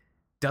lesson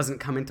doesn't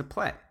come into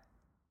play.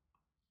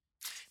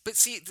 But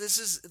see, this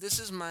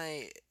is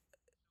my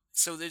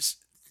so there's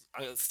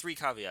three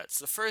caveats.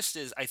 The first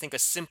is I think a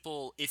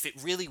simple if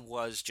it really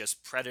was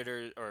just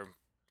predators or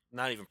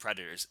not even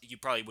predators, you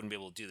probably wouldn't be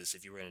able to do this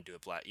if you were going to do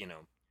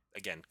a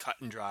again, cut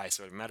and dry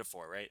sort of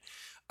metaphor, right?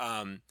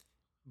 Um,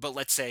 but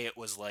let's say it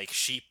was like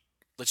sheep.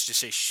 Let's just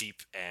say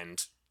sheep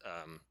and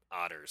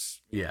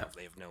otters. Yeah.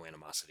 They have no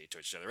animosity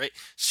towards each other, right?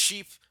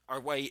 Sheep are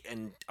white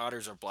and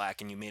otters are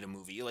black, and you made a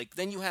movie. Like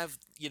then you have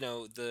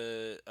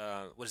the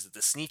what is it? The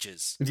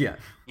Sneetches. Yeah.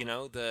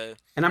 The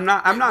And I'm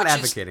not which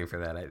advocating for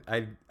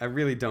that. I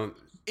really don't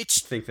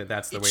it's think that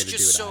that's the way it's to do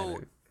just it so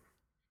either.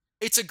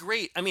 it's a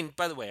great. I mean,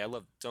 by the way,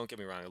 don't get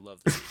me wrong, I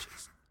love the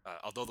Sneetches.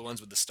 Although the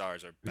ones with the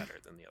stars are better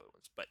than the other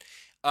ones, but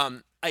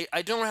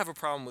I don't have a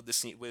problem with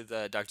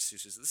Dr.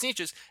 Seuss's The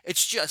Sneetches.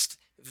 It's just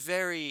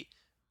very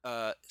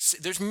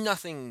there's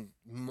nothing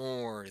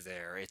more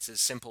there. It's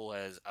as simple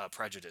as a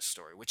prejudice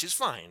story, which is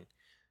fine.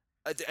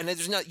 And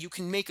there's not you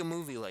can make a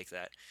movie like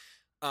that.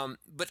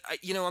 But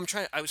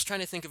I was trying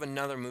to think of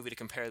another movie to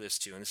compare this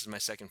to, and this is my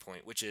second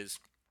point, which is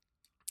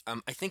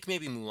I think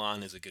maybe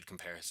Mulan is a good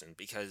comparison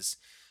because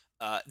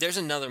there's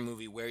another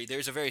movie where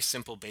there's a very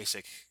simple,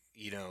 basic,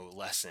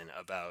 lesson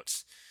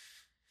about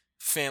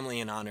family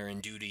and honor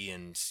and duty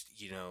and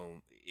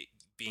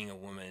being a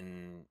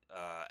woman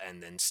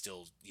and then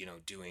still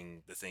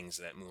doing the things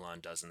that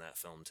Mulan does in that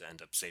film to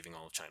end up saving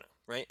all of China,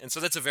 right? And so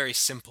that's a very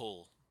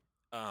simple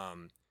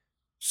um,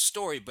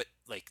 story, but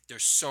like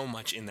there's so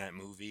much in that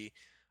movie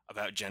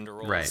about gender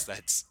Right. roles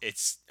that's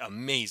it's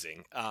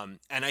amazing. And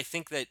I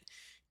think that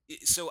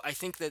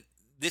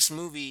this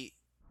movie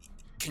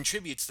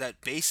contributes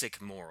that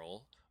basic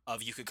moral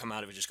of you could come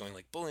out of it just going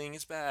like bullying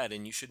is bad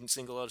and you shouldn't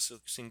single out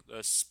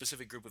a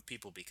specific group of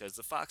people because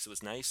the fox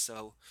was nice,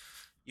 so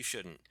you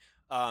shouldn't.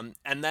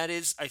 And that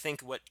is, I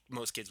think, what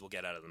most kids will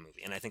get out of the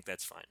movie, and I think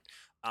that's fine.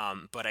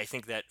 But I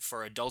think that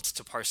for adults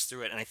to parse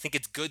through it, and I think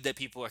it's good that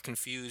people are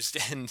confused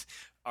and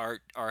are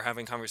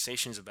having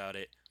conversations about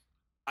it.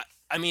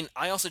 I mean,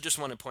 I also just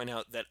want to point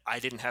out that I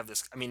didn't have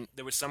this. I mean,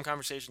 there was some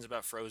conversations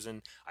about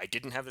Frozen. I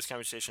didn't have this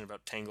conversation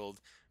about Tangled.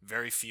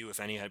 Very few, if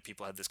any,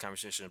 people had this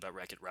conversation about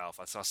Wreck-It Ralph.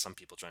 I saw some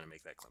people trying to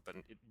make that clip, but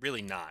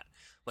really not.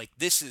 Like,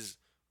 this is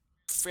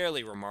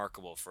fairly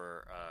remarkable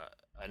for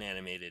an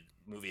animated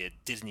movie, a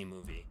Disney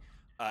movie.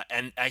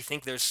 And I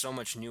think there's so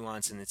much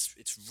nuance, and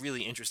it's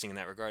really interesting in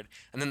that regard.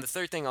 And then the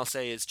third thing I'll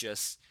say is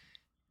just,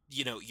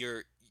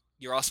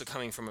 you're also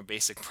coming from a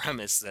basic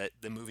premise that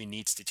the movie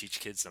needs to teach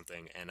kids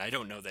something, and I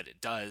don't know that it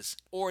does,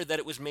 or that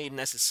it was made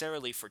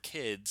necessarily for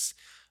kids.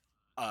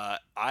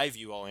 I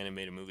view all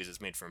animated movies as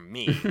made for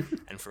me,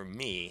 and for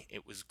me,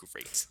 it was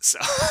great. So,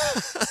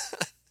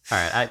 All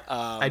right,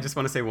 I um, just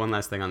want to say one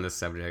last thing on this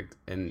subject,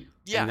 and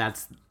yeah,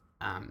 that's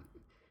um,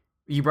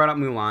 you brought up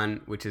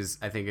Mulan, which is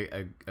I think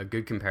a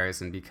good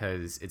comparison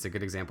because it's a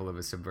good example of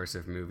a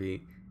subversive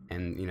movie,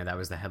 and that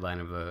was the headline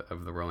of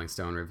the Rolling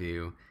Stone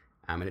review,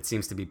 and it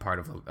seems to be part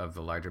of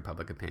the larger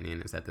public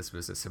opinion is that this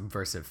was a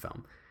subversive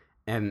film,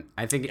 and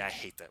I think yeah, I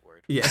hate that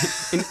word. yeah,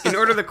 in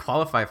order to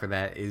qualify for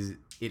that is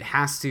it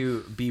has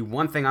to be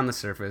one thing on the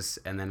surface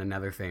and then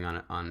another thing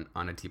on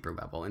a deeper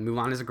level, and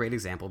Mulan is a great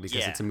example because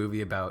Yeah, it's a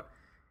movie about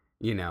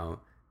you know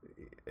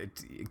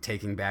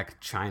taking back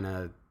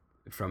China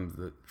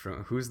from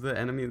who's the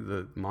enemy,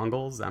 the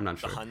Mongols, I'm not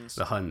the sure, Huns,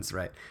 the Huns,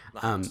 right? the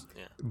Huns.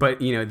 Yeah, But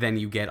then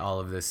you get all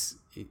of this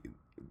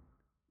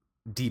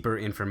deeper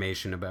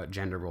information about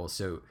gender roles,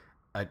 so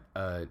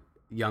a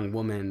young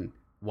woman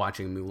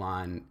watching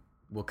Mulan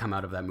will come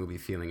out of that movie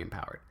feeling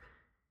empowered.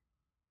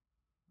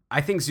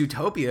 I think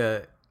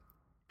Zootopia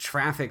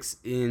traffics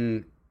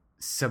in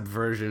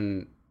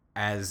subversion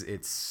as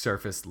its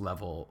surface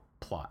level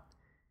plot.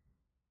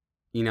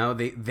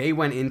 They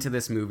went into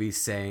this movie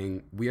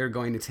saying we are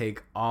going to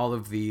take all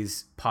of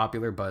these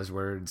popular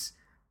buzzwords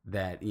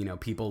that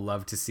people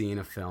love to see in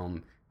a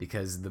film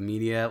because the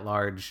media at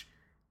large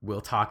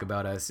will talk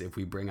about us if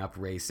we bring up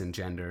race and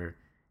gender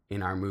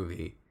in our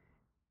movie.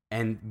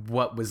 And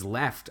what was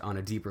left on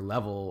a deeper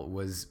level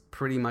was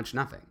pretty much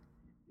nothing.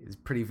 It's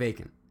pretty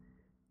vacant.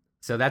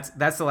 So that's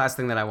the last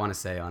thing that I want to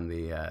say on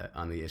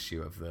the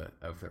issue of the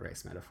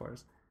race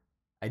metaphors.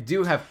 I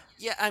do have.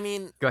 yeah. I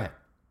mean, Go ahead.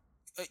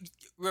 uh,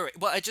 right.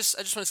 Well, I just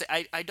want to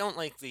say I don't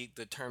like the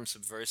term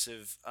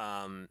subversive.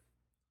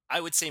 I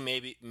would say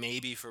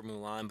maybe for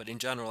Mulan, but in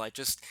general,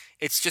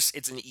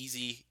 it's an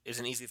easy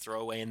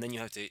throwaway, and then you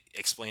have to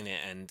explain it.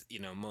 And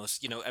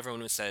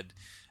everyone has said,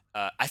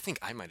 I think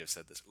I might have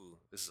said this. Ooh,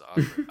 this is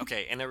awkward.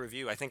 Okay, in a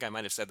review, I think I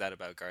might have said that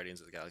about Guardians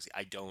of the Galaxy.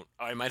 I don't.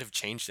 Or I might have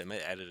changed it. I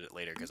might edit it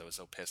later because I was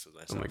so pissed with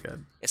Oh my myself.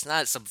 god. It's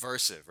not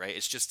subversive, right?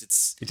 It's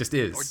It just or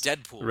is.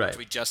 Deadpool, which Right.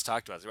 we just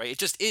talked about, right? It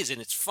just is, and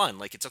it's fun.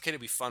 Like it's okay to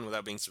be fun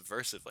without being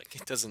subversive. Like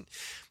it doesn't.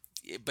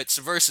 But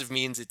subversive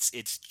means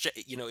if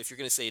you're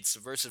going to say it's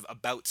subversive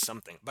about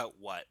something, about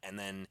what, and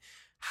then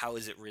how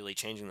is it really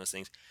changing those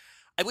things?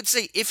 I would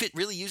say if it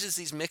really uses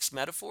these mixed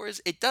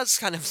metaphors, it does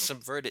kind of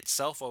subvert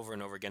itself over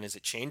and over again as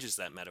it changes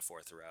that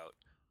metaphor throughout.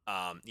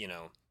 Um, you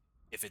know,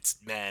 if it's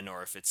men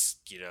or if it's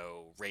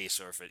race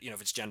or if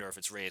if it's gender or if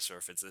it's race or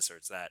if it's this or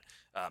it's that,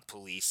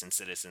 police and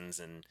citizens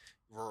and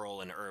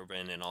rural and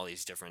urban and all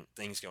these different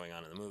things going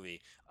on in the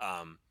movie.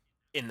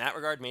 In that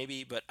regard,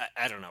 maybe, but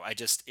I don't know. I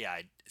just yeah,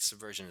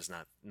 subversion is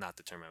not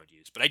the term I would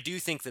use. But I do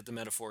think that the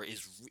metaphor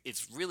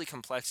it's really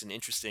complex and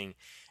interesting,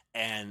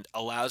 and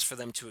allows for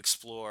them to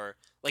explore.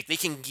 Like they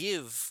can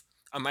give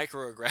a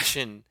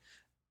microaggression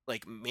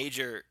like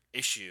major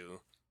issue,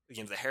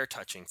 the hair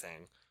touching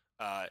thing.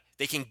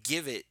 They can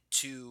give it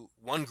to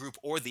one group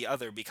or the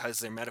other because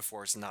their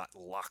metaphor is not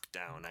locked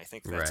down. I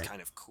think that's Right.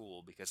 kind of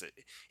cool because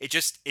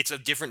it's a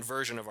different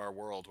version of our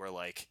world where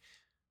like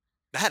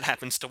that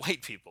happens to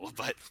white people,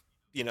 but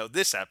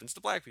this happens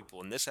to black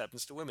people and this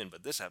happens to women,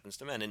 but this happens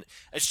to men. And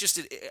it's just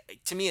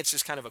to me it's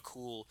just kind of a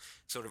cool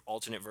sort of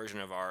alternate version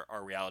of our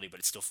reality, but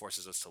it still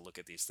forces us to look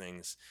at these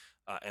things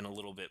in a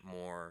little bit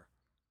more.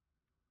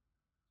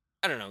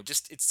 I don't know,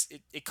 just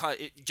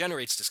it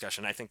generates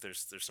discussion. I think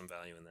there's some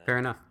value in that. Fair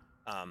enough.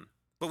 Um,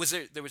 but was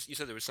you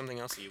said there was something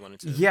else that you wanted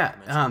to Yeah.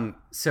 mention?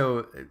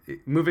 So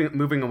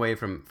moving away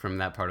from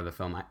that part of the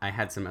film, I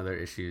had some other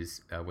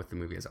issues with the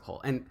movie as a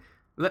whole, and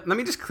let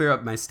me just clear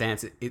up my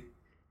stance.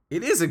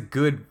 It is a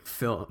good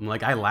film.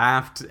 Like I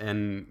laughed,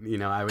 and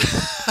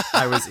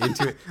I was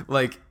into it.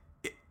 Like,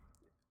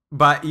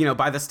 by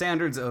the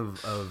standards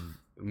of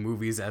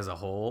movies as a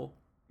whole,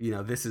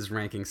 this is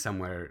ranking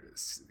somewhere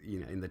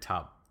in the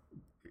top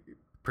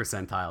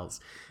percentiles.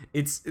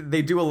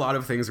 They do a lot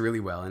of things really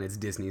well, and it's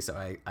Disney, so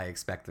I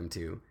expect them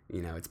to.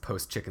 It's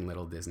post Chicken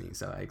Little Disney,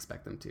 so I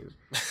expect them to.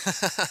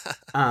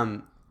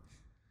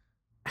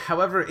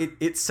 However,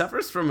 it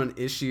suffers from an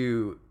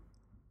issue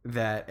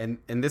that, and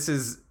this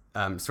is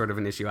sort of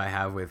an issue I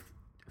have with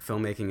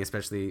filmmaking,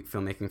 especially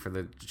filmmaking for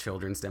the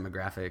children's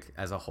demographic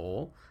as a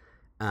whole,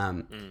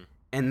 Mm,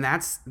 and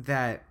that's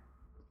that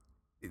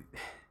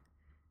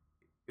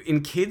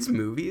in kids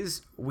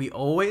movies we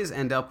always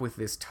end up with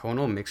this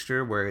tonal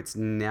mixture where it's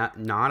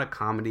not a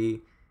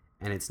comedy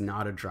and it's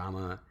not a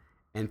drama,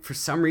 and for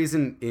some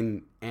reason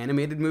in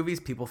animated movies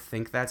people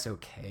think that's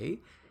okay,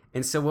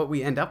 and so what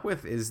we end up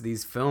with is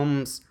these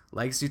films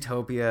like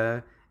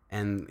Zootopia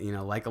and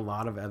like a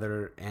lot of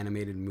other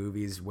animated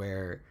movies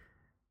where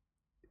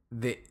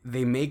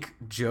they make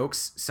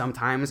jokes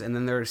sometimes, and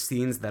then there are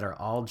scenes that are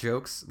all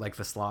jokes, like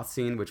the sloth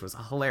scene, which was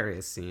a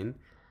hilarious scene,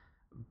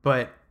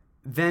 but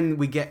then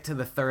we get to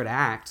the third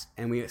act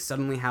and we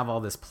suddenly have all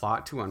this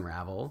plot to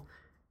unravel,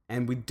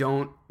 and we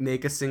don't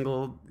make a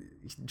single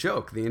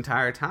joke the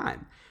entire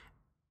time.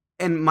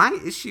 And my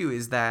issue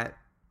is that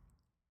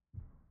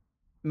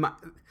my,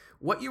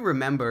 what you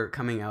remember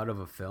coming out of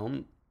a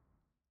film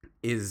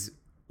is,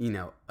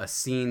 a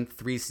scene,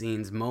 three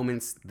scenes,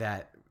 moments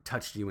that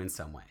touched you in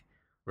some way,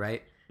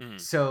 right? mm,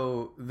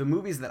 So the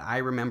movies that I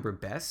remember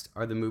best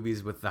are the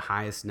movies with the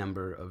highest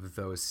number of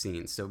those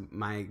scenes. So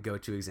my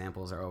go-to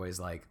examples are always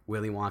like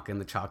Willy Wonka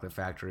and the Chocolate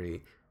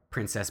Factory,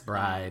 Princess mm.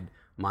 Bride,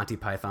 Monty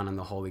Python and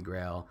the Holy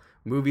Grail.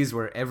 Movies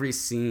where every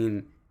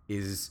scene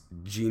is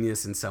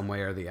genius in some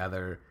way or the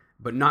other,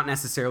 but not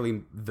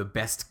necessarily the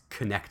best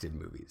connected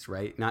movies,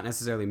 right? Not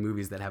necessarily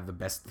movies that have the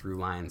best through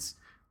lines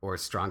or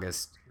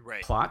strongest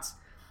Right. plots.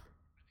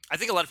 I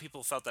think a lot of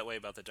people felt that way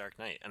about The Dark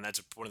Knight, and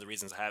that's one of the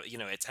reasons I have.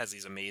 It has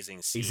these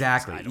amazing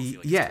scenes. I don't Exactly. feel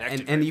like it's Yeah,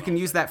 connected and very you can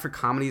well, use but that for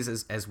comedies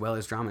as well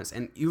as dramas.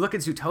 And you look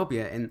at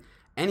Zootopia, and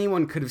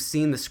anyone could have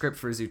seen the script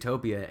for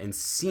Zootopia and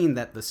seen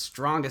that the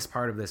strongest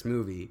part of this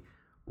movie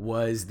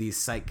was these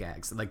sight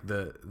gags, like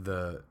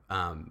the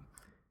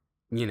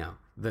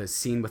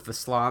scene with the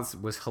sloths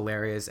was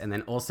hilarious, and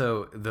then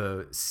also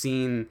the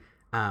scene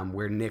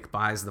where Nick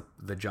buys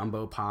the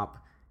jumbo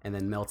pop and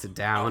then melts it oh,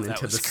 down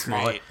that into the was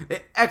smaller.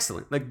 great.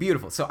 Excellent, like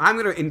beautiful. So I'm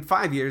gonna in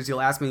 5 years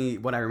you'll ask me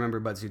what I remember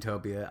about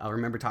Zootopia. I'll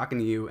remember talking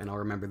to you, and I'll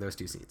remember those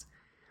two scenes.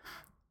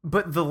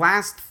 But the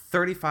last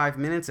 35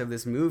 minutes of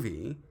this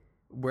movie,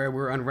 where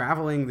we're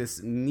unraveling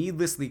this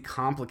needlessly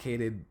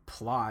complicated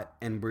plot,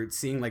 and we're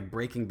seeing like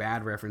Breaking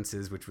Bad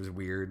references, which was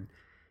weird.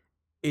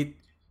 It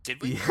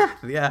Did we? Yeah,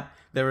 yeah.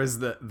 There was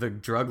the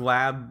drug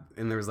lab,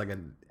 and there was like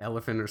an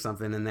elephant or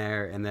something in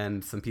there, and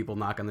then some people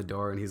knock on the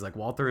door, and he's like,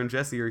 Walter and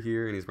Jesse are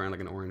here, and he's wearing like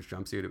an orange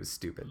jumpsuit. It was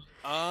stupid.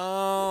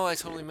 Oh, I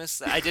totally missed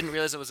that. I didn't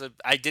realize it was a.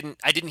 I didn't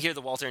hear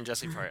the Walter and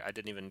Jesse part. I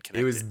didn't even It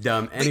connect was it.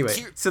 dumb. But Anyway,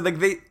 here, so like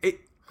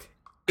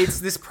it's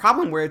this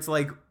problem where it's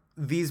like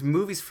these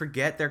movies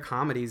forget their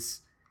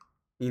comedies,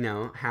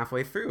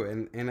 halfway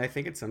through, and I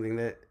think it's something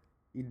that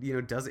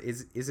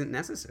isn't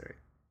necessary.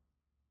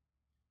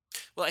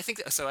 well, I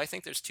think so. I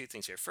think there's two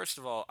things here. First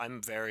of all,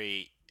 I'm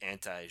very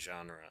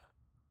anti-genre.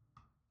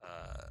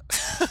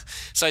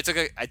 So I took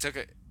a.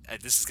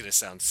 This is gonna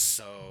sound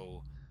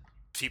so.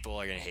 People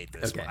are gonna hate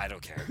this. Okay. I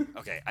don't care.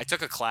 Okay, I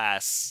took a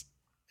class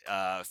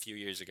a few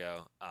years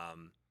ago.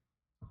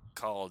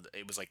 Called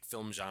it was like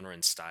film genre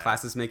and style.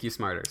 Classes make you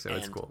smarter, so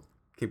it's And cool.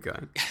 Keep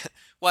going.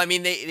 well, I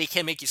mean, they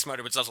can make you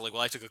smarter, but it's also like,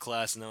 well, I took a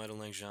class and now I don't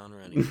like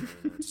genre anymore.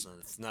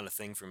 It's not a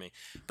thing for me.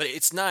 But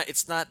it's not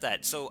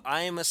that. So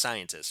I am a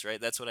scientist, right?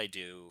 That's what I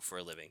do for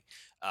a living,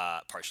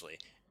 partially.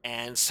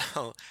 And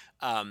so,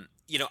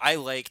 I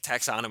like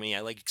taxonomy.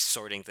 I like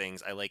sorting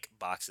things. I like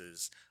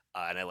boxes,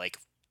 and I like,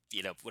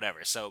 whatever.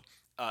 So,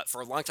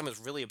 for a long time, I was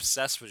really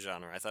obsessed with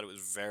genre. I thought it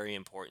was very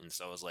important.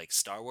 So I was like,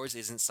 Star Wars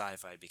isn't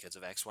sci-fi because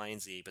of X, Y, and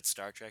Z, but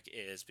Star Trek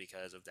is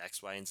because of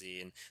X, Y, and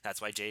Z, and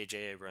that's why J.J.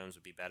 Abrams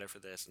would be better for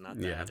this and not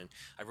Yeah. that. And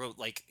I wrote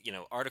like,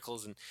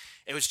 articles, and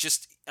it was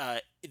just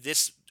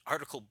this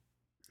article.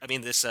 I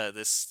mean, this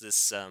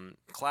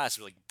class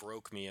really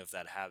broke me of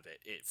that habit.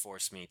 It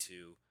forced me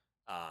to,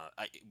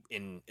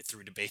 in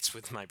through debates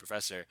with my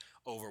professor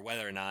over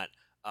whether or not,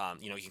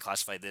 you can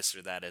classify this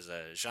or that as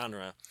a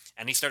genre.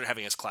 And he started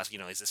having us class,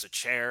 is this a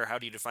chair? How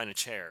do you define a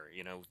chair?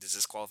 Does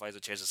this qualify as a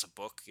chair? Is this a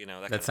book? That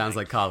That kind of sounds thing.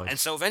 like college. And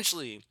so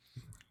eventually,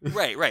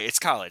 right, it's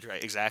college,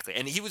 right, exactly.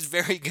 And he was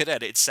very good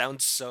at it. It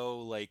sounds so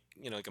like,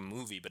 like a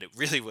movie, but it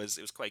was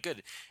quite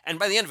good. And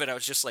by the end of it, I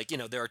was just like,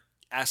 there are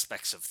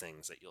aspects of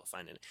things that you'll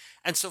find in it.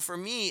 And so for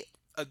me,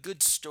 a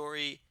good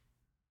story,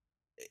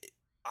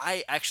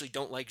 I actually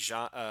don't like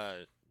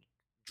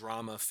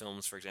drama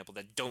films, for example,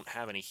 that don't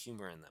have any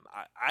humor in them.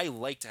 I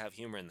like to have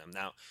humor in them.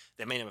 Now,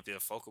 that may not be the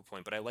focal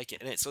point, but I like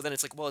it in it. So then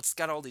it's like, well, it's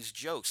got all these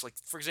jokes. Like,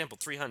 for example,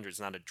 300 is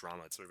not a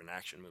drama, it's sort of an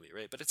action movie,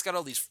 right? But it's got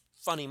all these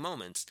funny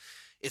moments.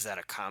 Is that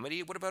a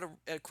comedy? What about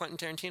a Quentin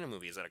Tarantino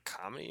movie? Is that a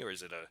comedy, or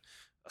is it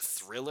a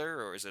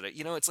thriller, or is it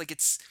it's like,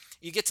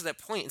 you get to that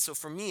point. And so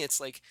for me, it's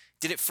like,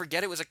 did it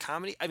forget it was a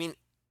comedy? I mean,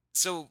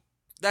 so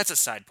that's a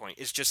side point.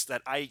 It's just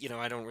that I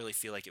don't really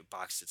feel like it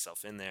boxed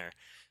itself in there.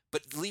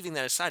 But leaving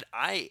that aside,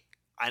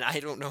 and I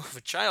don't know if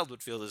a child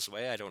would feel this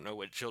way. I don't know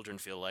what children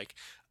feel like.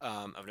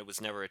 I mean, I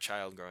was never a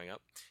child growing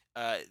up.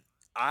 Uh,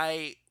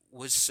 I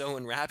was so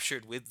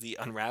enraptured with the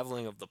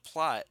unraveling of the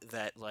plot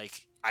that,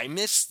 like, I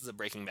missed the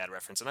Breaking Bad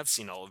reference, and I've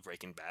seen all of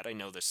Breaking Bad. I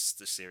know this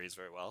series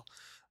very well.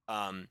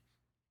 Um,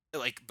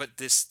 like, but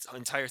this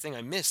entire thing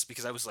I missed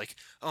because I was like,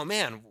 oh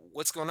man,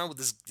 what's going on with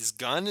this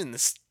gun and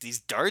these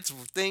darts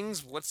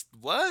things? What?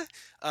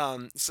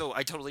 So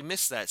I totally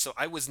missed that. So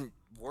I wasn't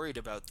worried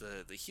about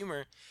the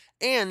humor,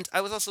 and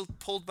I was also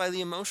pulled by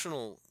the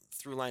emotional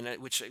through line,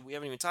 which we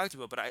haven't even talked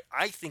about. But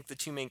I think the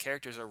two main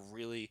characters are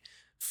really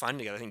fun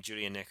together. I think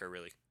Judy and Nick are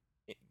really,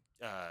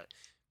 uh,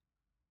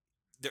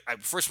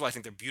 first of all, I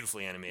think they're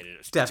beautifully animated,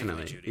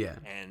 particularly Definitely. Judy, Yeah.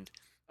 and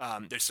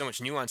there's so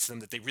much nuance to them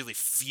that they really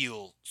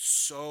feel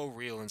so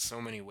real in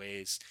so many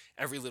ways.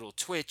 Every little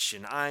twitch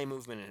and eye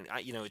movement,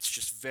 and it's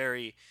just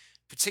very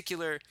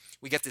particular.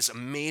 We get this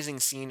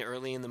amazing scene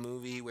early in the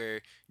movie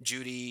where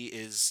Judy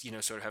is,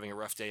 sort of having a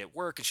rough day at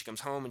work, and she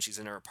comes home and she's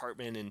in her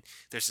apartment, and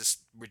there's this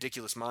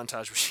ridiculous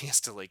montage where she has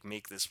to like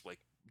make this like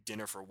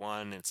dinner for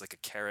one, and it's like a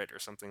carrot or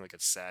something, like a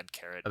sad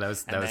carrot. Oh, that And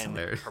was then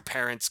hilarious. her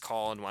parents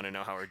call and want to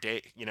know how her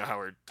day, how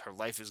her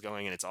life is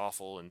going, and it's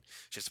awful, and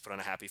she has to put on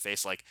a happy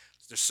face. Like,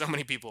 there's so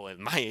many people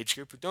in my age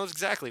group who knows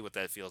exactly what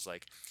that feels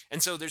like.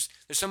 And so there's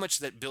so much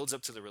that builds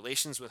up to the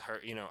relations with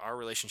her, our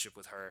relationship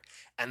with her.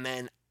 And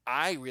then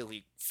I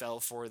really fell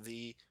for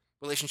the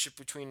relationship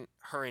between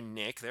her and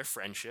Nick, their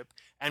friendship.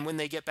 And when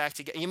they get back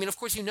together, I mean, of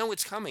course,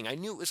 it's coming. I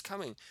knew it was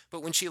coming.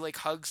 But when she like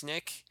hugs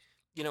Nick,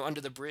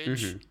 under the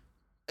bridge, Hmm.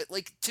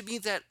 like, to me,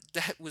 that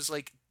was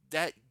like,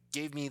 that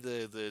gave me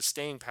the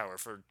staying power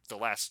for the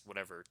last,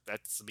 whatever,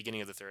 that's the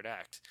beginning of the third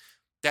act.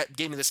 That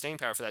gave me the staying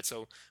power for that.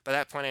 So by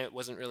that point, I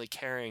wasn't really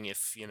caring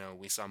if,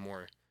 we saw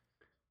more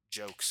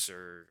jokes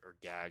or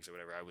gags or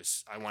whatever.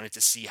 I wanted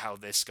to see how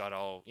this got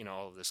all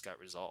of this got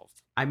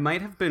resolved. I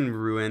might have been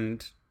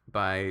ruined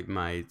by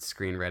my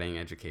screenwriting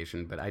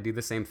education, but I do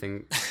the same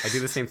thing. I do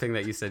the same thing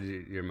that you said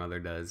your mother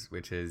does,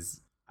 which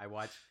is I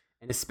watch,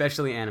 and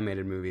especially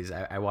animated movies.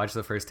 I watch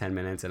the first 10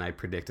 minutes and I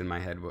predict in my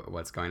head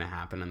what's going to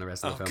happen in the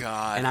rest of Oh the film.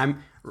 God. And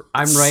I'm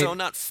It's right. so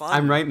not fun.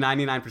 I'm right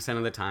 99%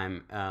 of the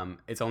time.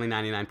 It's only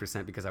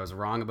 99% because I was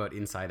wrong about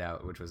Inside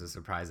Out, which was a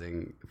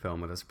surprising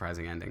film with a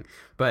surprising ending.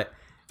 But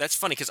That's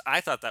funny because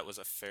I thought that was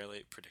a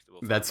fairly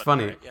predictable film. that's But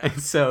funny. all right, yeah.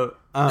 And so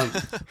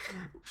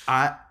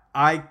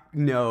I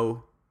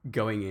know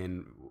going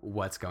in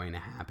what's going to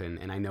happen,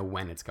 and I know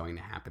when it's going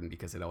to happen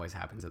because it always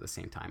happens at the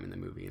same time in the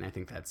movie. And I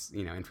think that's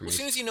Well, as information.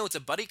 soon as you know it's a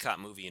buddy cop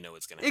movie, you know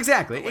it's gonna happen.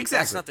 Exactly, But, like,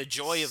 exactly. That's not the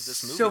joy of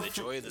this movie. So The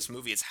joy of this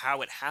movie is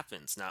how it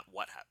happens, not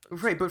what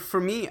happens. Right, but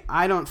for me,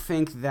 I don't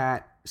think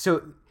that.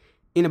 So,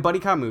 in a buddy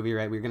cop movie,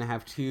 right, we're gonna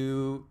have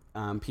two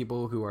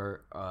people who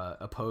are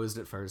opposed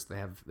at first. They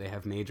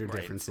have major Right, of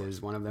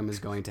differences. One of them is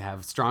going to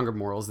have stronger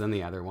morals than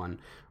the other one.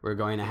 We're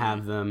going to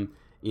have them,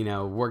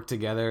 work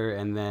together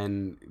and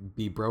then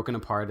be broken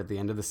apart at the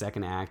end of the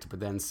second act. But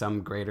then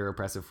some greater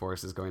oppressive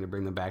force is going to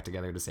bring them back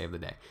together to save the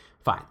day.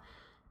 Fine.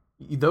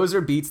 Those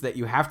are beats that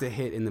you have to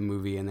hit in the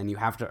movie, and then you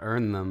have to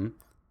earn them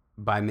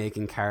by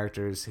making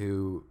characters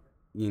who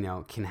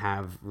can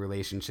have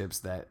relationships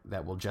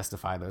that will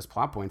justify those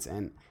plot points.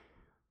 And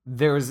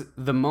there's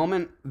the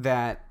moment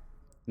that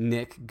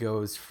Nick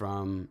goes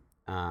from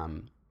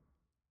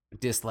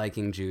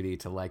disliking Judy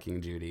to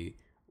liking Judy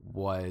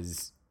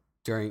was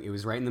it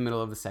was right in the middle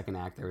of the second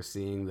act. They were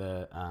seeing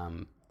the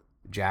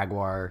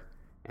Jaguar,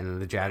 and then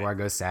the Jaguar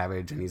goes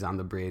savage, and he's on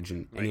the bridge,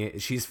 and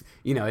she's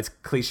it's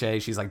cliche,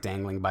 she's like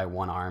dangling by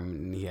one arm,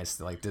 and he has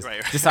to like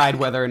Right. decide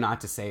whether or not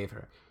to save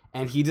her.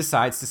 and he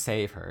decides to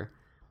save her,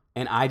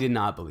 and I did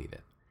not believe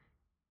it.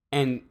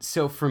 And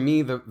so for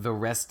me, the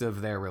rest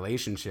of their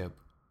relationship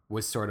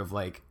was sort of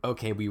like,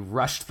 okay, we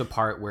rushed the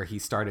part where he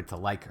started to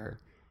like her,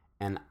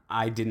 and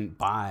I didn't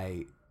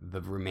buy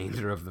the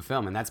remainder of the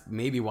film, and that's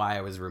maybe why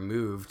I was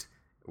removed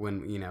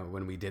when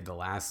we did the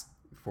last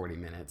 40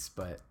 minutes.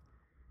 But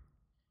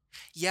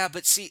Yeah,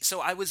 but see,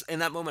 so I was in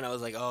that moment. I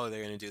was like, "Oh,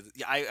 they're gonna do."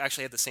 Yeah, I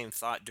actually had the same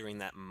thought during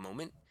that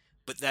moment,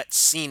 but that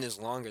scene is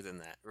longer than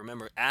that.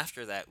 Remember,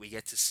 after that, we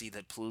get to see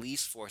the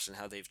police force and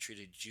how they've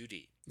treated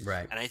Judy,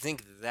 right. and I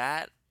think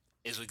that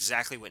is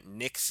exactly what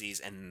Nick sees,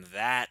 and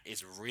that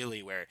is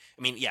really where.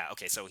 I mean, yeah,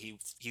 okay, so he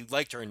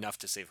liked her enough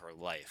to save her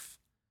life,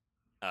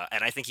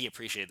 and I think he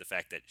appreciated the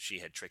fact that she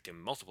had tricked him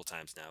multiple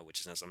times now, which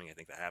is not something I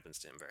think that happens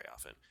to him very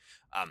often.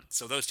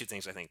 So those two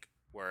things I think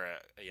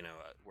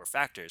were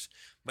factors,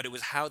 but it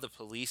was how the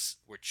police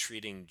were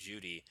treating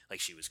Judy, like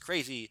she was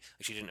crazy,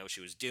 like she didn't know what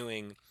she was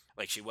doing,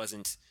 like she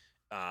wasn't.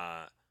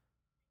 Uh,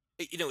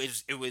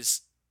 it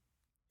was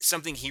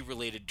something he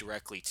related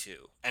directly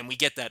to, and we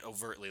get that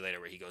overtly later,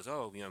 where he goes,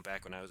 "Oh,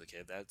 back when I was a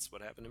kid, that's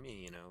what happened to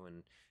me,"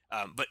 and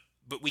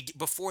but we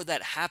before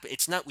that happened,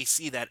 it's not we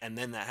see that and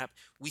then that happen.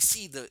 We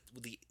see the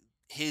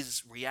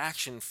his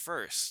reaction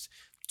first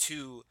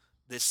to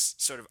this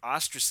sort of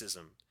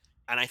ostracism,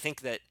 and I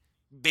think that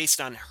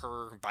based on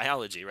her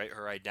biology, right,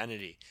 her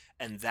identity,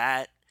 and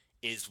that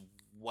is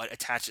what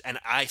attached. And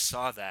I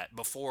saw that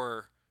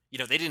before.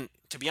 They didn't.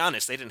 To be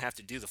honest, they didn't have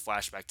to do the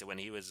flashback to when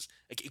he was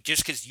like,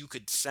 just because you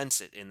could sense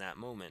it in that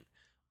moment.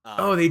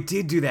 Oh, Um, they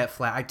did do that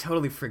flat. I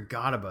totally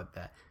forgot about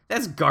that.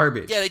 That's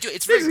garbage. yeah, they do.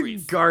 It's very There's a brief.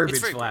 It's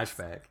garbage very brief.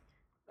 flashback.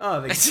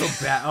 Oh, they go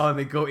back. Oh,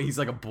 they go. He's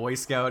like a Boy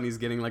Scout, and he's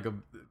getting like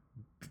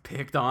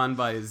picked on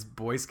by his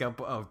Boy Scout.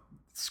 Oh,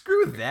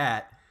 screw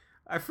that.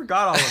 I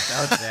forgot all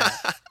about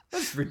that.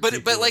 That's But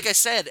like I ridiculous.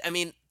 said, I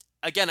mean,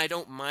 again, I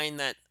don't mind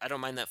that. I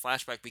don't mind that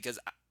flashback because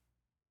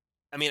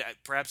I mean,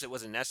 perhaps it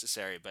wasn't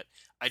necessary, but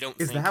I don't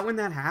Is that think. when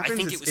that I happens?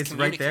 think it It's was it's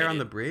right there on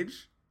the communicated.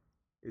 bridge.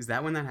 Is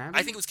that when that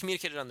I think it happens? was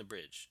communicated on the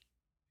bridge.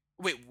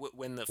 Wait,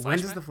 when the When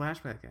does flashback the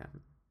flashback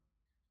happen?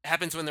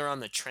 happens when they're on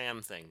the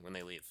tram thing when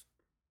they leave,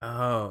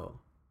 Oh,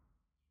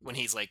 when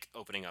he's like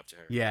opening up to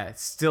her. yeah.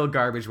 It's still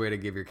garbage way to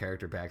give your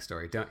character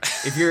backstory. Don't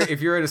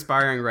if you're an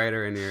aspiring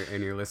writer and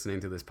you're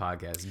listening to this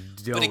podcast,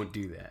 But don't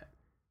do that.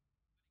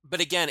 But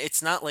again,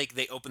 it's not like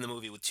they open the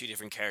movie with two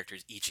different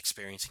characters, each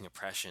experiencing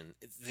oppression.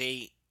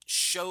 They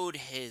showed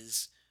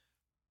his,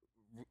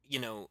 you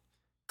know,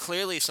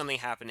 clearly something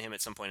happened to him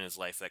at some point in his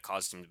life that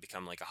caused him to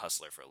become like a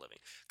hustler for a living.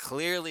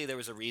 Clearly, there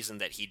was a reason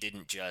that he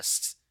didn't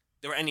just.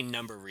 There were any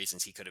number of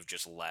reasons he could have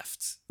just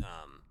left.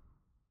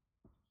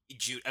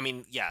 I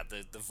mean, yeah,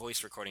 the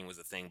voice recording was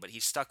a thing, but he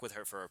stuck with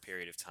her for a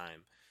period of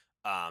time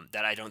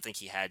that I don't think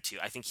he had to.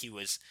 I think he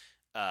was.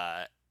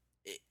 Uh,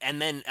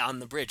 and then on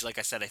the bridge, like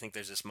I said, I think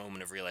there's this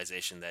moment of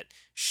realization that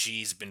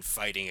she's been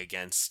fighting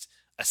against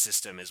a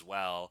system as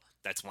well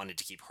that's wanted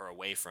to keep her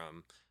away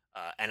from.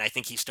 And I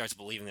think he starts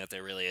believing that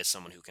there really is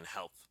someone who can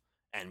help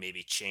and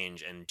maybe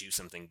change and do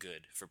something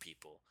good for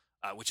people,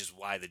 which is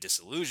why the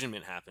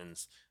disillusionment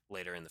happens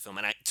later in the film.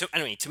 And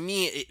anyway, to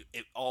me,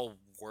 it all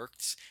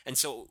worked. And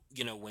so,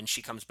 when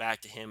she comes back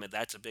to him,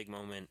 that's a big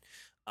moment.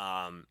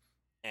 Um,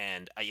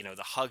 and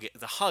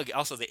the hug.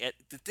 Also, the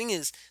thing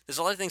is, there's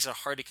a lot of things that are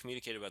hard to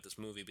communicate about this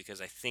movie because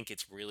I think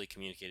it's really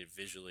communicated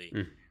visually,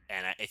 Mm.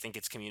 and I think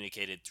it's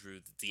communicated through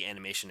the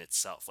animation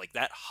itself. Like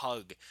that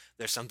hug,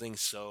 there's something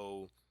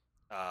so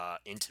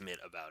intimate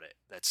about it.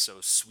 That's so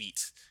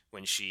sweet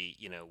when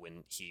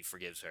he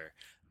forgives her.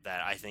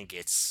 That I think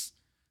it's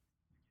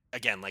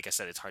again, like I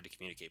said, it's hard to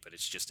communicate, but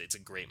it's a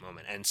great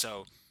moment. And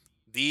so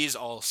these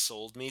all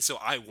sold me. So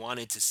I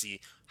wanted to see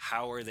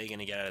how are they going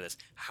to get out of this?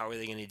 How are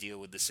they going to deal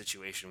with the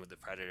situation with the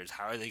predators?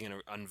 How are they going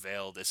to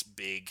unveil this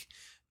big,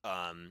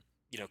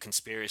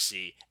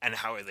 conspiracy? And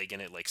how are they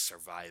going to like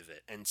survive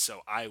it? And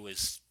so I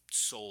was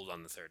sold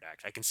on the third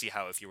act. I can see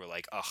how if you were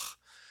like, ugh,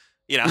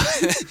 you know,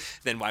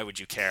 then why would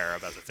you care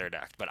about the third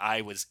act? But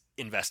I was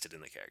invested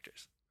in the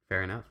characters.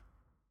 Fair enough.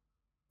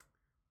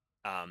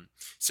 Um,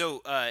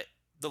 so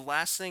the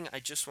last thing I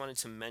just wanted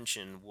to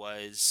mention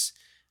was,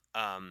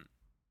 um,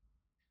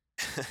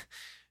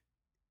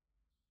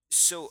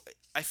 so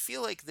I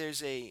feel like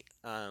there's I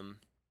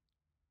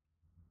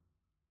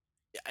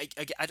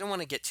don't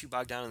want to get too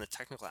bogged down in the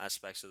technical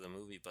aspects of the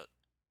movie, but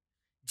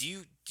do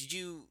you did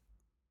you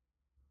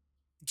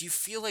do you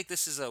feel like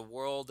this is a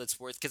world that's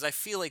worth? Because I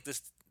feel like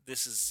this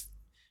is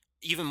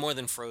even more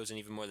than Frozen,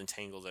 even more than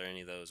Tangled or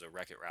any of those, or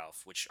Wreck It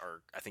Ralph, which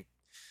are I think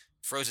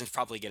Frozen's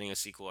probably getting a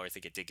sequel, or I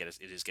think it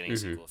is getting a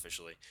Hmm. sequel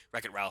officially.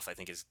 Wreck It Ralph, I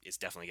think, is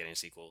definitely getting a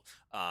sequel.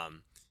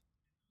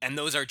 And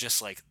those are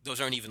just like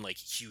those aren't even like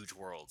huge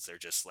worlds. They're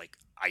just like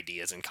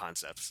ideas and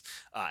concepts.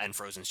 And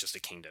Frozen's just a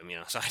kingdom,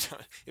 So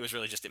it was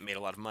really just it made a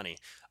lot of money.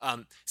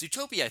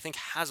 Zootopia, I think,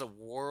 has a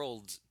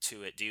world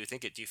to it. Do you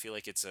feel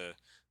like it's a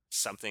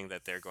something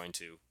that they're going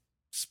to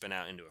spin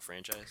out into a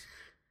franchise?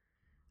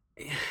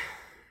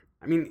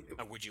 I mean,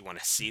 Would you want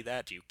to see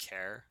that? Do you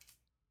care?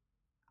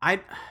 I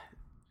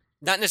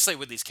Not necessarily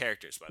with these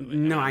characters, by the way.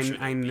 I No, mean, I'm sure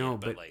they I would be know, in,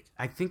 but but like,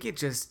 I think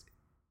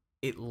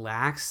it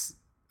lacks,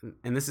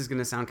 and this is going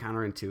to sound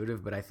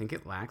counterintuitive, but I think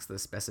it lacks the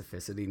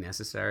specificity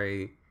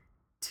necessary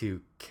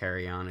to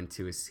carry on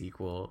into a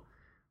sequel.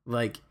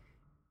 Like,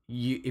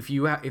 if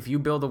you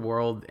build a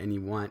world and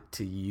you want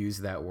to use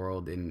that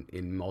world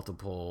in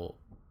multiple,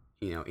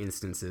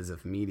 instances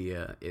of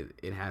media,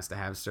 it has to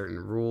have certain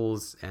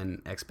rules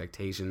and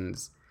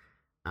expectations.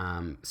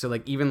 So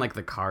like even like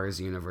the Cars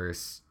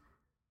universe,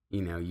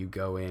 you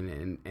go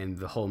in and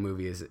the whole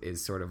movie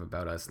is sort of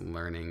about us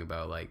learning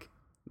about like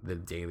the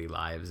daily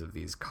lives of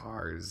these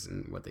cars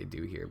and what they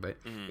do here. But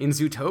mm, in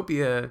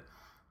Zootopia,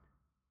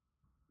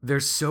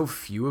 there's so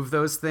few of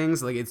those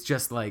things. Like it's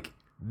just like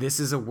this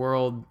is a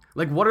world.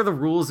 Like what are the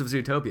rules of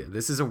Zootopia?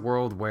 This is a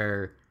world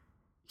where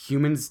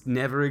humans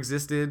never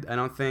existed, I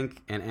don't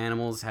think, and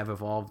animals have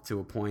evolved to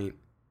a point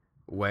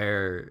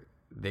where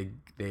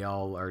they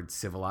all are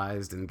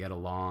civilized and get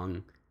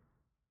along,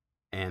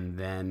 and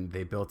then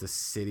they built a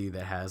city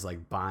that has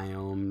like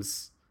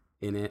biomes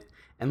in it,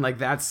 and like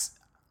that's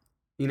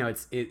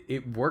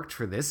it worked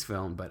for this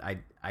film, but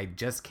I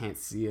just can't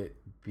see it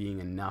being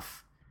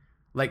enough.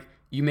 Like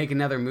you make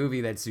another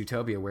movie that's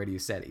Zootopia, where do you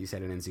set it? You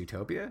set it in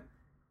Zootopia,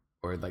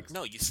 or like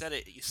no, you said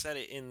it. You said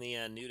it in the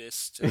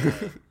nudist.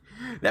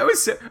 that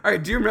was so, all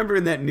right. Do you remember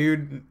in that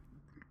nude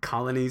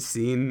colony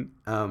scene?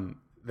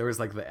 There was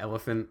like the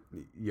elephant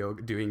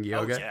doing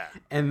Oh yoga, yeah.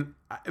 and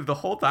the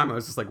whole time I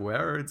was just like,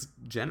 "Where are its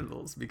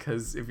genitals?"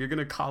 Because if you're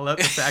gonna call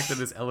out the fact that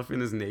this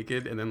elephant is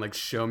naked and then like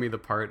show me the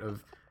part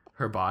of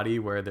her body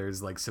where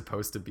there's like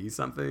supposed to be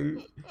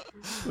something,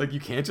 like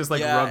you can't just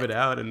like Yeah. rub it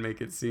out and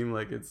make it seem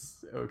like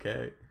it's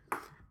okay.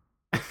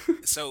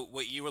 So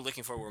what you were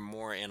looking for were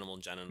more animal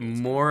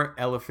genitals in the movie. More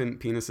elephant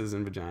penises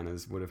and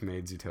vaginas would have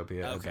made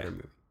Zootopia a Okay. better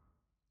movie.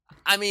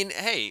 I mean,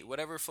 hey,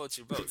 whatever floats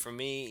your boat. For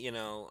me,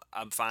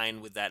 I'm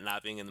fine with that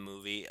not being in the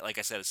movie. Like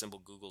I said, a simple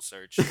Google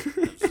search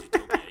of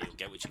Zootopia, you'll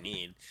get what you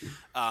need.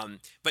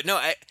 But no,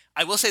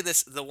 I will say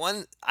this: the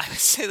one I would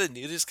say the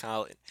nudist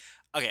Colin.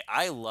 Okay,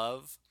 I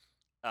love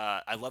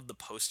the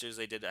posters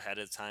they did ahead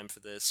of time for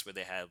this, where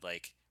they had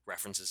like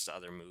references to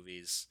other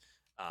movies,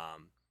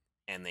 um,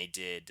 and they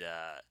did.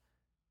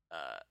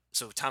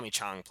 So Tommy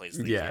Chong plays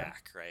the Yeah,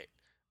 yak, right?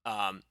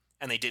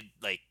 And they did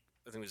like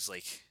I think it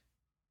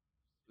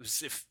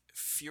was if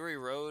Fury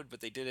Road,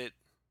 but they did it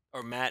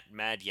or Mad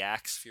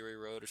Yak's Fury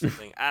Road or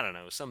something. I don't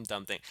know, some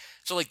dumb thing.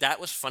 So like that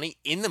was funny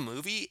in the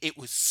movie. It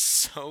was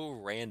so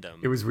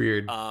it random, was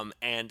weird.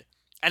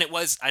 And it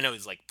was I know it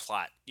was like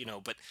plot,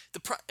 but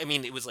I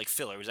mean it was like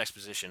filler. It was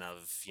exposition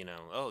of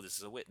oh this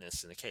is a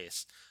witness in a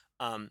case.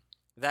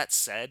 That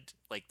said,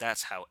 like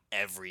that's how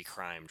every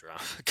crime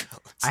drama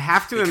I goes.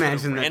 have to They go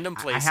to imagine that random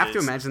I have to places,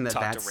 imagine that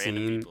talk to that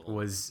random scene people.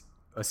 was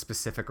a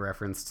specific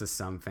reference to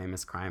some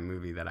famous crime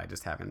movie that I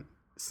just haven't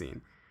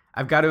seen.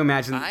 I've got to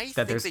imagine I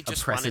that think there's they a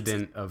just wanted to.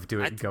 precedent of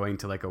I going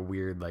to like a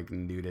weird like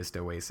nudist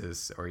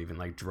oasis or even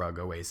like drug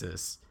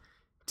oasis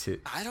to,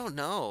 I don't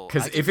know.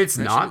 because I get if the it's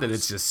impression not, it then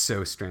it's was. just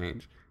so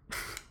strange.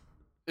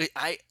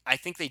 I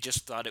think they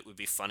just thought it would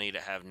be funny to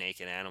have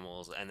naked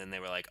animals, and then they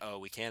were like, "Oh,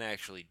 we can't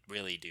actually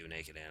really do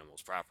naked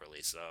animals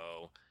properly,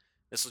 so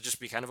this will just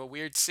be kind of a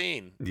weird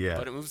scene, Yeah,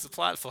 but it moves the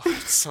plot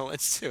forward, so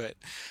let's do it."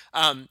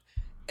 Um,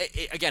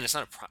 again, it's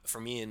not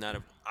for me, and not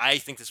a. I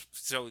think this.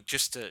 So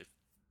just to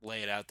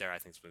lay it out there, I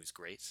think this movie's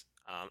great.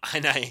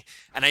 And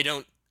I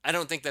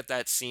don't think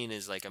that scene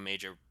is like a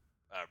major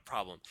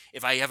problem.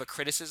 If I have a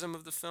criticism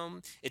of the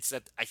film, it's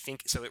that I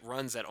think so. It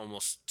runs at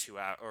almost 2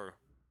 hours, or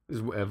it's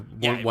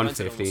yeah, it one runs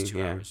at fifty. almost two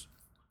Yeah, hours,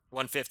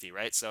 150,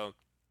 right? So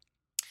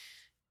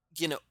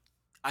you know,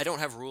 I don't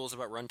have rules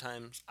about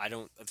runtimes. I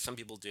don't. Some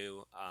people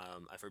do.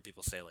 I've heard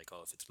people say like,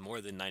 "Oh, if it's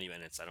more than 90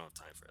 minutes, I don't have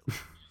time for it."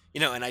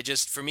 And I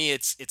just for me,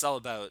 it's all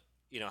about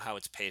how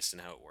it's paced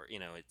and how it works.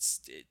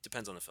 It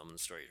depends on the film and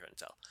the story you're trying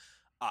to tell.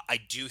 I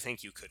do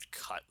think you could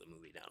cut the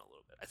movie down a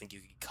little bit. I think you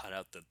could cut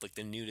out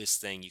the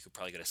nudist thing. You could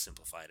probably get it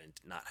simplified and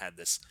not had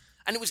this.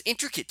 And it was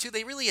intricate too.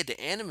 They really had to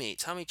animate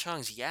Tommy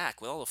Chong's yak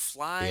with all the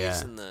flies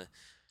yeah. and the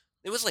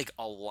it was like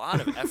a lot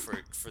of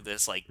effort for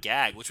this like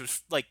gag, which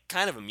was like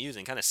kind of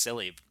amusing, kind of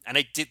silly. And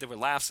there were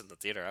laughs in the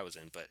theater I was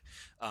in, but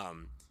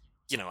um,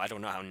 I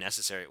don't know how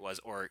necessary it was.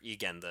 Or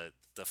again, the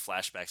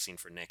flashback scene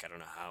for Nick, I don't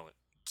know how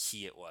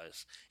key it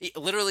was.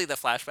 Literally, the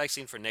flashback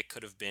scene for Nick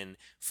could have been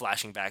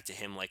flashing back to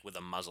him like with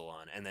a muzzle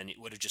on, and then it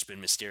would have just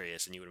been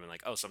mysterious, and you would have been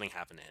like, oh, something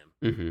happened to him.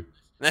 Hmm.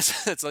 And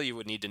that's all you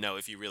would need to know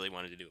if you really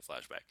wanted to do a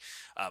flashback.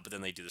 But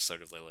then they do this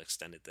sort of little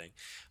extended thing.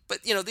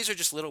 But these are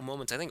just little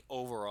moments. I think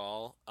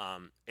overall,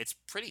 it's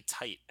pretty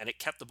tight, and it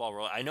kept the ball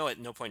rolling. I know at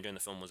no point during the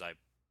film was I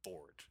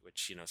bored,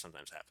 which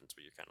sometimes happens,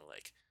 where you're kind of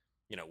like,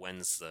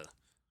 when's the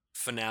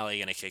finale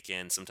gonna kick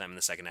in? Sometime in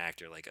the second act,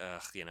 you're like,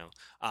 ugh.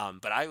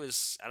 But I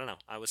don't know,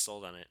 I was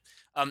sold on it.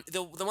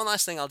 The one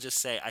last thing I'll just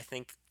say, I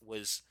think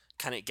was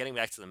kind of getting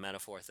back to the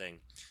metaphor thing.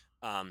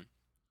 Um,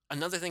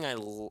 Another thing I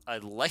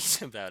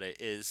liked about it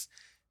is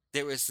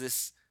there was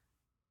this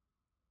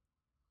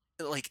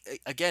like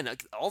again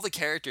all the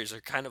characters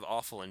are kind of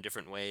awful in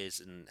different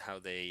ways and how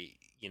they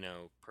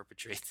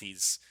perpetrate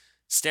these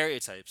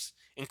stereotypes,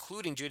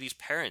 including Judy's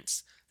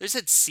parents. There's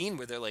that scene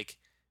where they're like,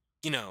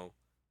 you know,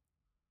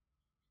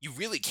 you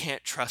really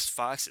can't trust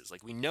foxes.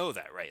 Like we know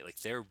that, right?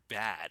 Like they're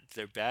bad.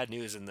 They're bad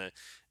news. And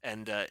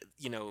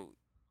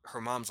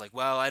her mom's like,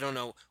 well, I don't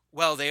know.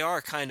 Well, they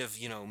are kind of,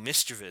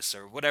 mischievous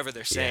or whatever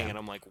they're saying. Yeah. And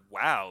I'm like,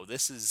 wow,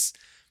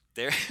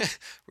 they're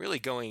really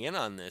going in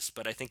on this.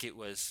 But I think it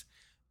was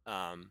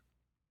um,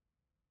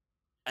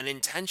 an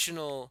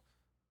intentional,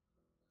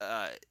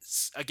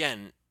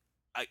 again,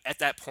 at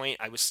that point,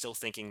 I was still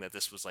thinking that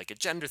this was like a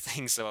gender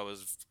thing, so I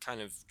was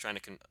kind of trying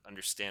to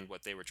understand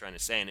what they were trying to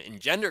say. And in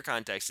gender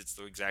context, it's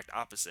the exact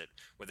opposite,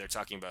 where they're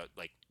talking about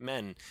like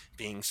men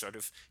being sort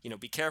of,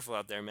 be careful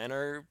out there. Men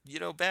are,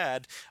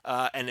 bad.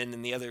 And then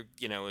in the other,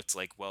 it's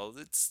like, well,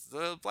 it's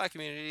the black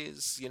community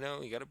is, you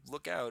got to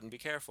look out and be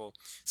careful.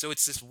 So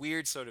it's this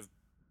weird sort of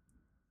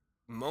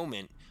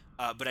moment.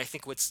 But I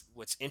think what's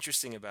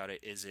interesting about it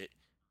is it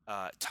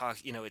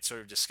sort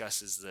of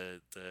discusses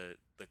the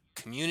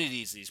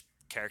communities these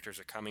characters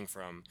are coming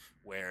from,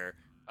 where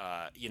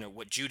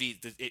what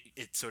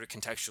it sort of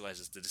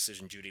contextualizes the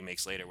decision Judy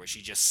makes later, where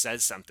she just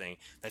says something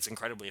that's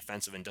incredibly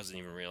offensive and doesn't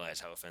even realize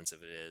how offensive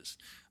it is,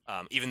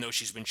 even though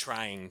she's been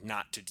trying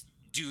not to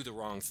do the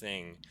wrong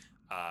thing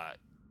uh,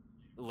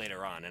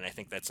 later on. And I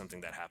think that's something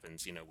that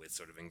happens, with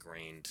sort of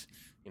ingrained,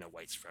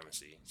 white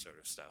supremacy sort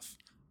of stuff.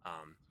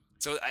 Um,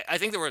 so I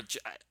think there were,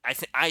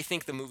 I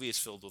think the movie is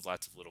filled with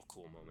lots of little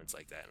cool moments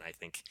like that, and I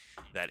think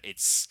that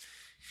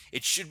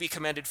it should be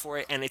commended for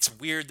it. And it's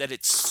weird that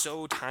it's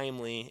so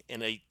timely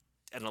in an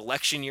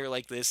election year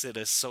like this, in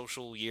a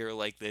social year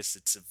like this.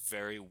 It's a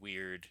very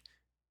weird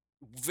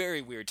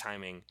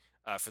timing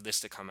for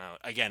this to come out.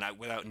 Again,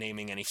 without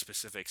naming any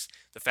specifics,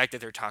 the fact that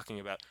they're talking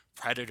about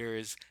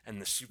predators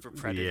and the super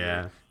predator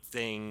Yeah.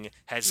 thing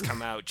has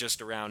come out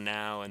just around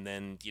now, and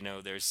then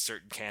there's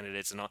certain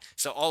candidates and all.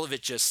 So all of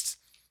it just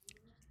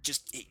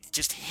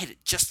hit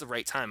it just the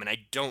right time. And I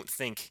don't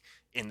think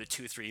in the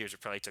 2 3 years it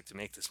probably took to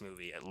make this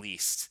movie, at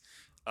least,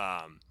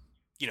 um,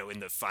 in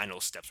the final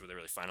steps where they're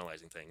really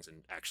finalizing things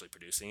and actually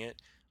producing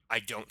it, I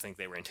don't think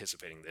they were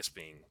anticipating this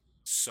being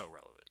so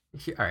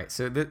relevant. All right,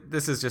 so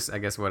this is just, I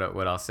guess, what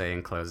I'll say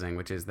in closing,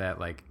 which is that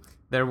like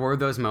there were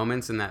those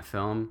moments in that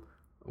film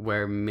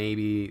where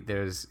maybe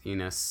there's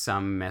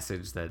some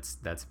message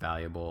that's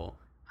valuable,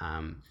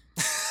 no,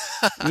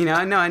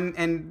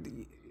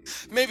 and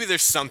Maybe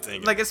there's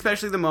something like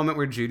especially the moment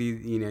where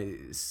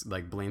Judy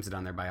like blames it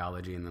on their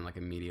biology and then like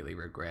immediately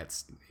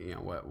regrets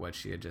what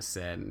she had just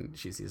said, and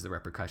she sees the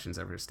repercussions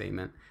of her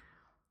statement.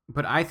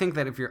 But I think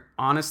that if you're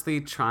honestly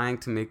trying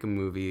to make a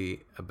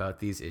movie about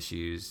these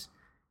issues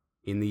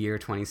in the year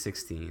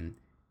 2016,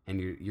 and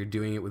you're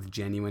doing it with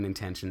genuine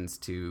intentions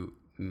to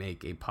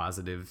make a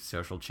positive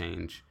social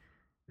change,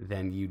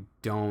 then you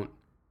don't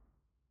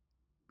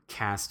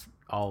cast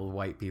all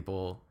white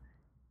people,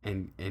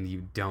 and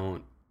you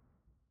don't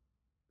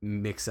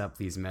mix up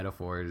these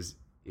metaphors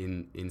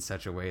in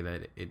such a way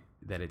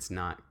that it's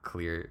not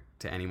clear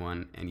to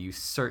anyone, and you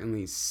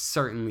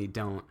certainly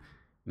don't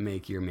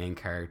make your main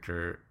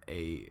character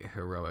a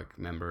heroic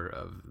member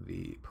of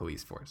the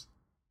police force.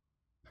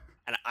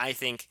 And I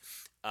think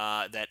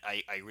that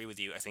I agree with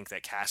you. I think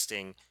that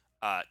casting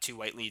two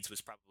white leads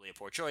was probably a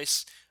poor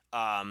choice.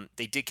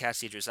 They did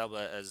cast Idris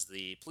Elba as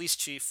the police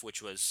chief,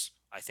 which was,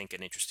 I think,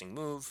 an interesting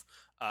move.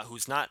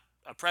 Who's not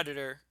a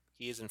predator.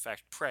 He is, in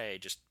fact, prey,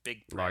 just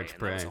big prey. Large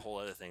And that was a prey. whole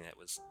other thing that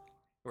was,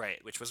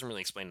 right, which wasn't really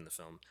explained in the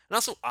film. And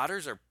also,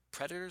 otters are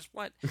predators?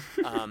 What?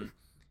 Um,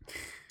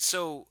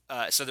 so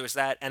there was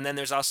that, and then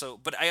there's also,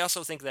 but I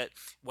also think that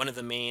one of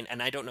the main,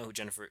 and I don't know who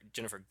Jennifer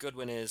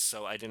Goodwin is,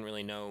 so I didn't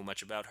really know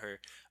much about her.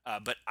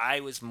 But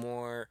I was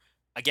more,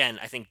 again,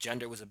 I think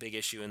gender was a big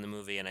issue in the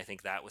movie, and I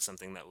think that was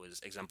something that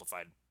was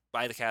exemplified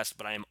by the cast.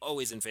 But I am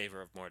always in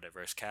favor of more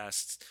diverse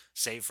casts,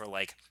 save for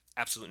like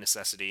absolute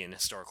necessity and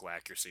historical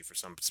accuracy for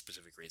some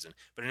specific reason.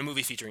 But in a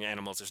movie featuring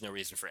animals, there's no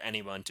reason for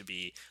anyone to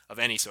be of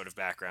any sort of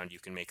background. You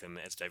can make them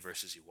as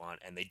diverse as you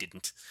want, and they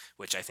didn't,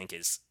 which I think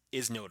is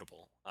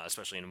notable,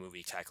 especially in a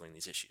movie tackling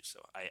these issues.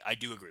 So I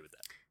do agree with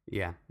that.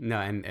 Yeah, no,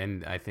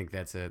 and I think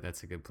that's a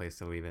good place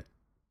to leave it.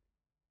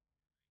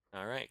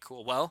 All right,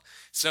 cool. Well,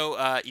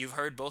 so you've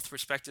heard both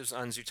perspectives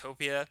on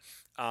Zootopia.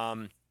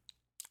 Um,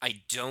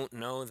 I don't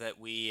know that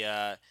we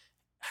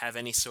have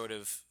any sort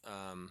of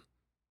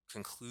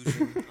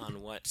conclusion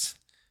on what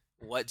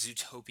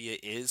Zootopia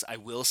is. I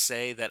will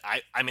say that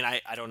I mean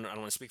I don't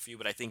want to speak for you,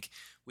 but I think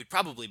we'd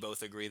probably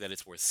both agree that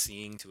it's worth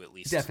seeing to at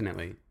least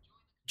Definitely.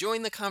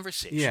 join the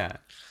conversation. Yeah.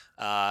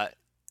 Uh,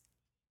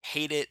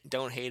 Hate it,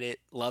 don't hate it,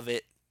 love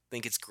it,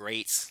 think it's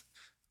great.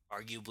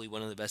 Arguably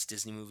one of the best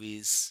Disney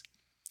movies.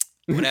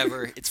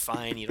 Whatever, it's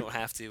fine. You don't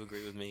have to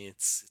agree with me.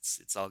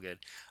 It's all good.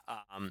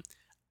 Um,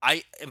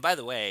 and by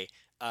the way,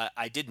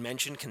 I did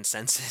mention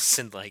consensus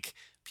and like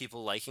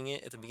people liking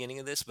it at the beginning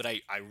of this, but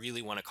I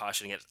really want to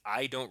caution against.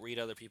 I don't read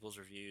other people's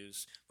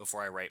reviews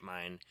before I write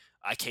mine.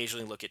 I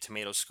occasionally look at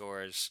tomato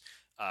scores,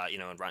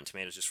 and Rotten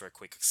Tomatoes just for a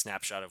quick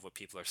snapshot of what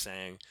people are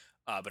saying.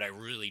 but I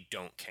really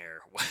don't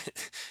care what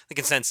the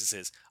consensus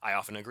is. I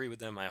often agree with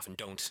them, I often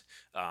don't,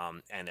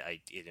 and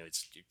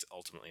it's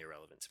ultimately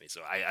irrelevant to me.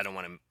 So I don't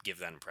want to give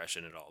that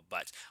impression at all.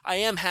 But I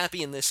am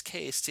happy in this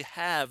case to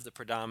have the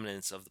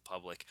predominance of the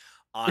public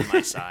on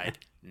my side.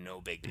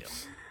 No big deal.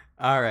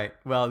 All right.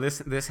 Well,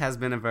 this has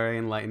been a very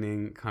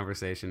enlightening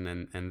conversation,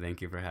 and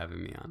thank you for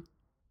having me on.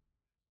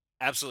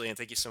 Absolutely, and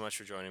thank you so much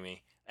for joining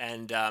me.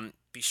 And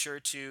be sure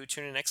to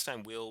tune in next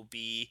time.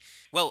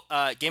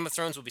 Game of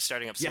Thrones will be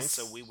starting up soon,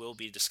 so Yes. we will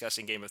be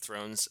discussing Game of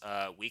Thrones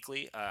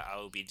weekly. I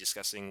will be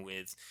discussing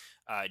with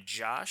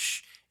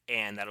Josh,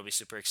 and that'll be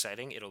super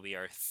exciting. It'll be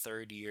our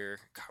third year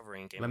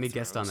covering Game Let of me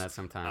guest on Thrones. that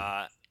sometime.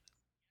 Uh,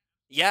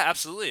 yeah,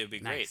 absolutely, it'd be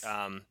great.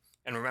 Nice.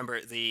 And remember,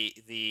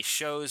 the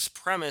show's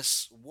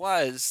premise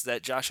was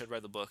that Josh had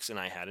read the books and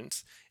I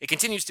hadn't. It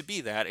continues to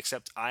be that,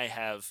 except I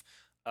have.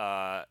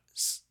 Uh,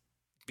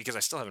 because I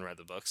still haven't read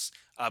the books.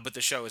 But the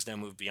show has now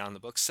moved beyond the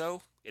books,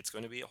 so it's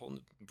going to be a whole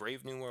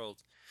brave new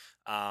world.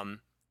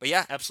 But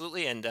yeah,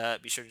 absolutely, and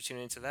be sure to tune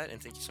into that.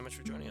 And thank you so much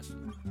for joining us.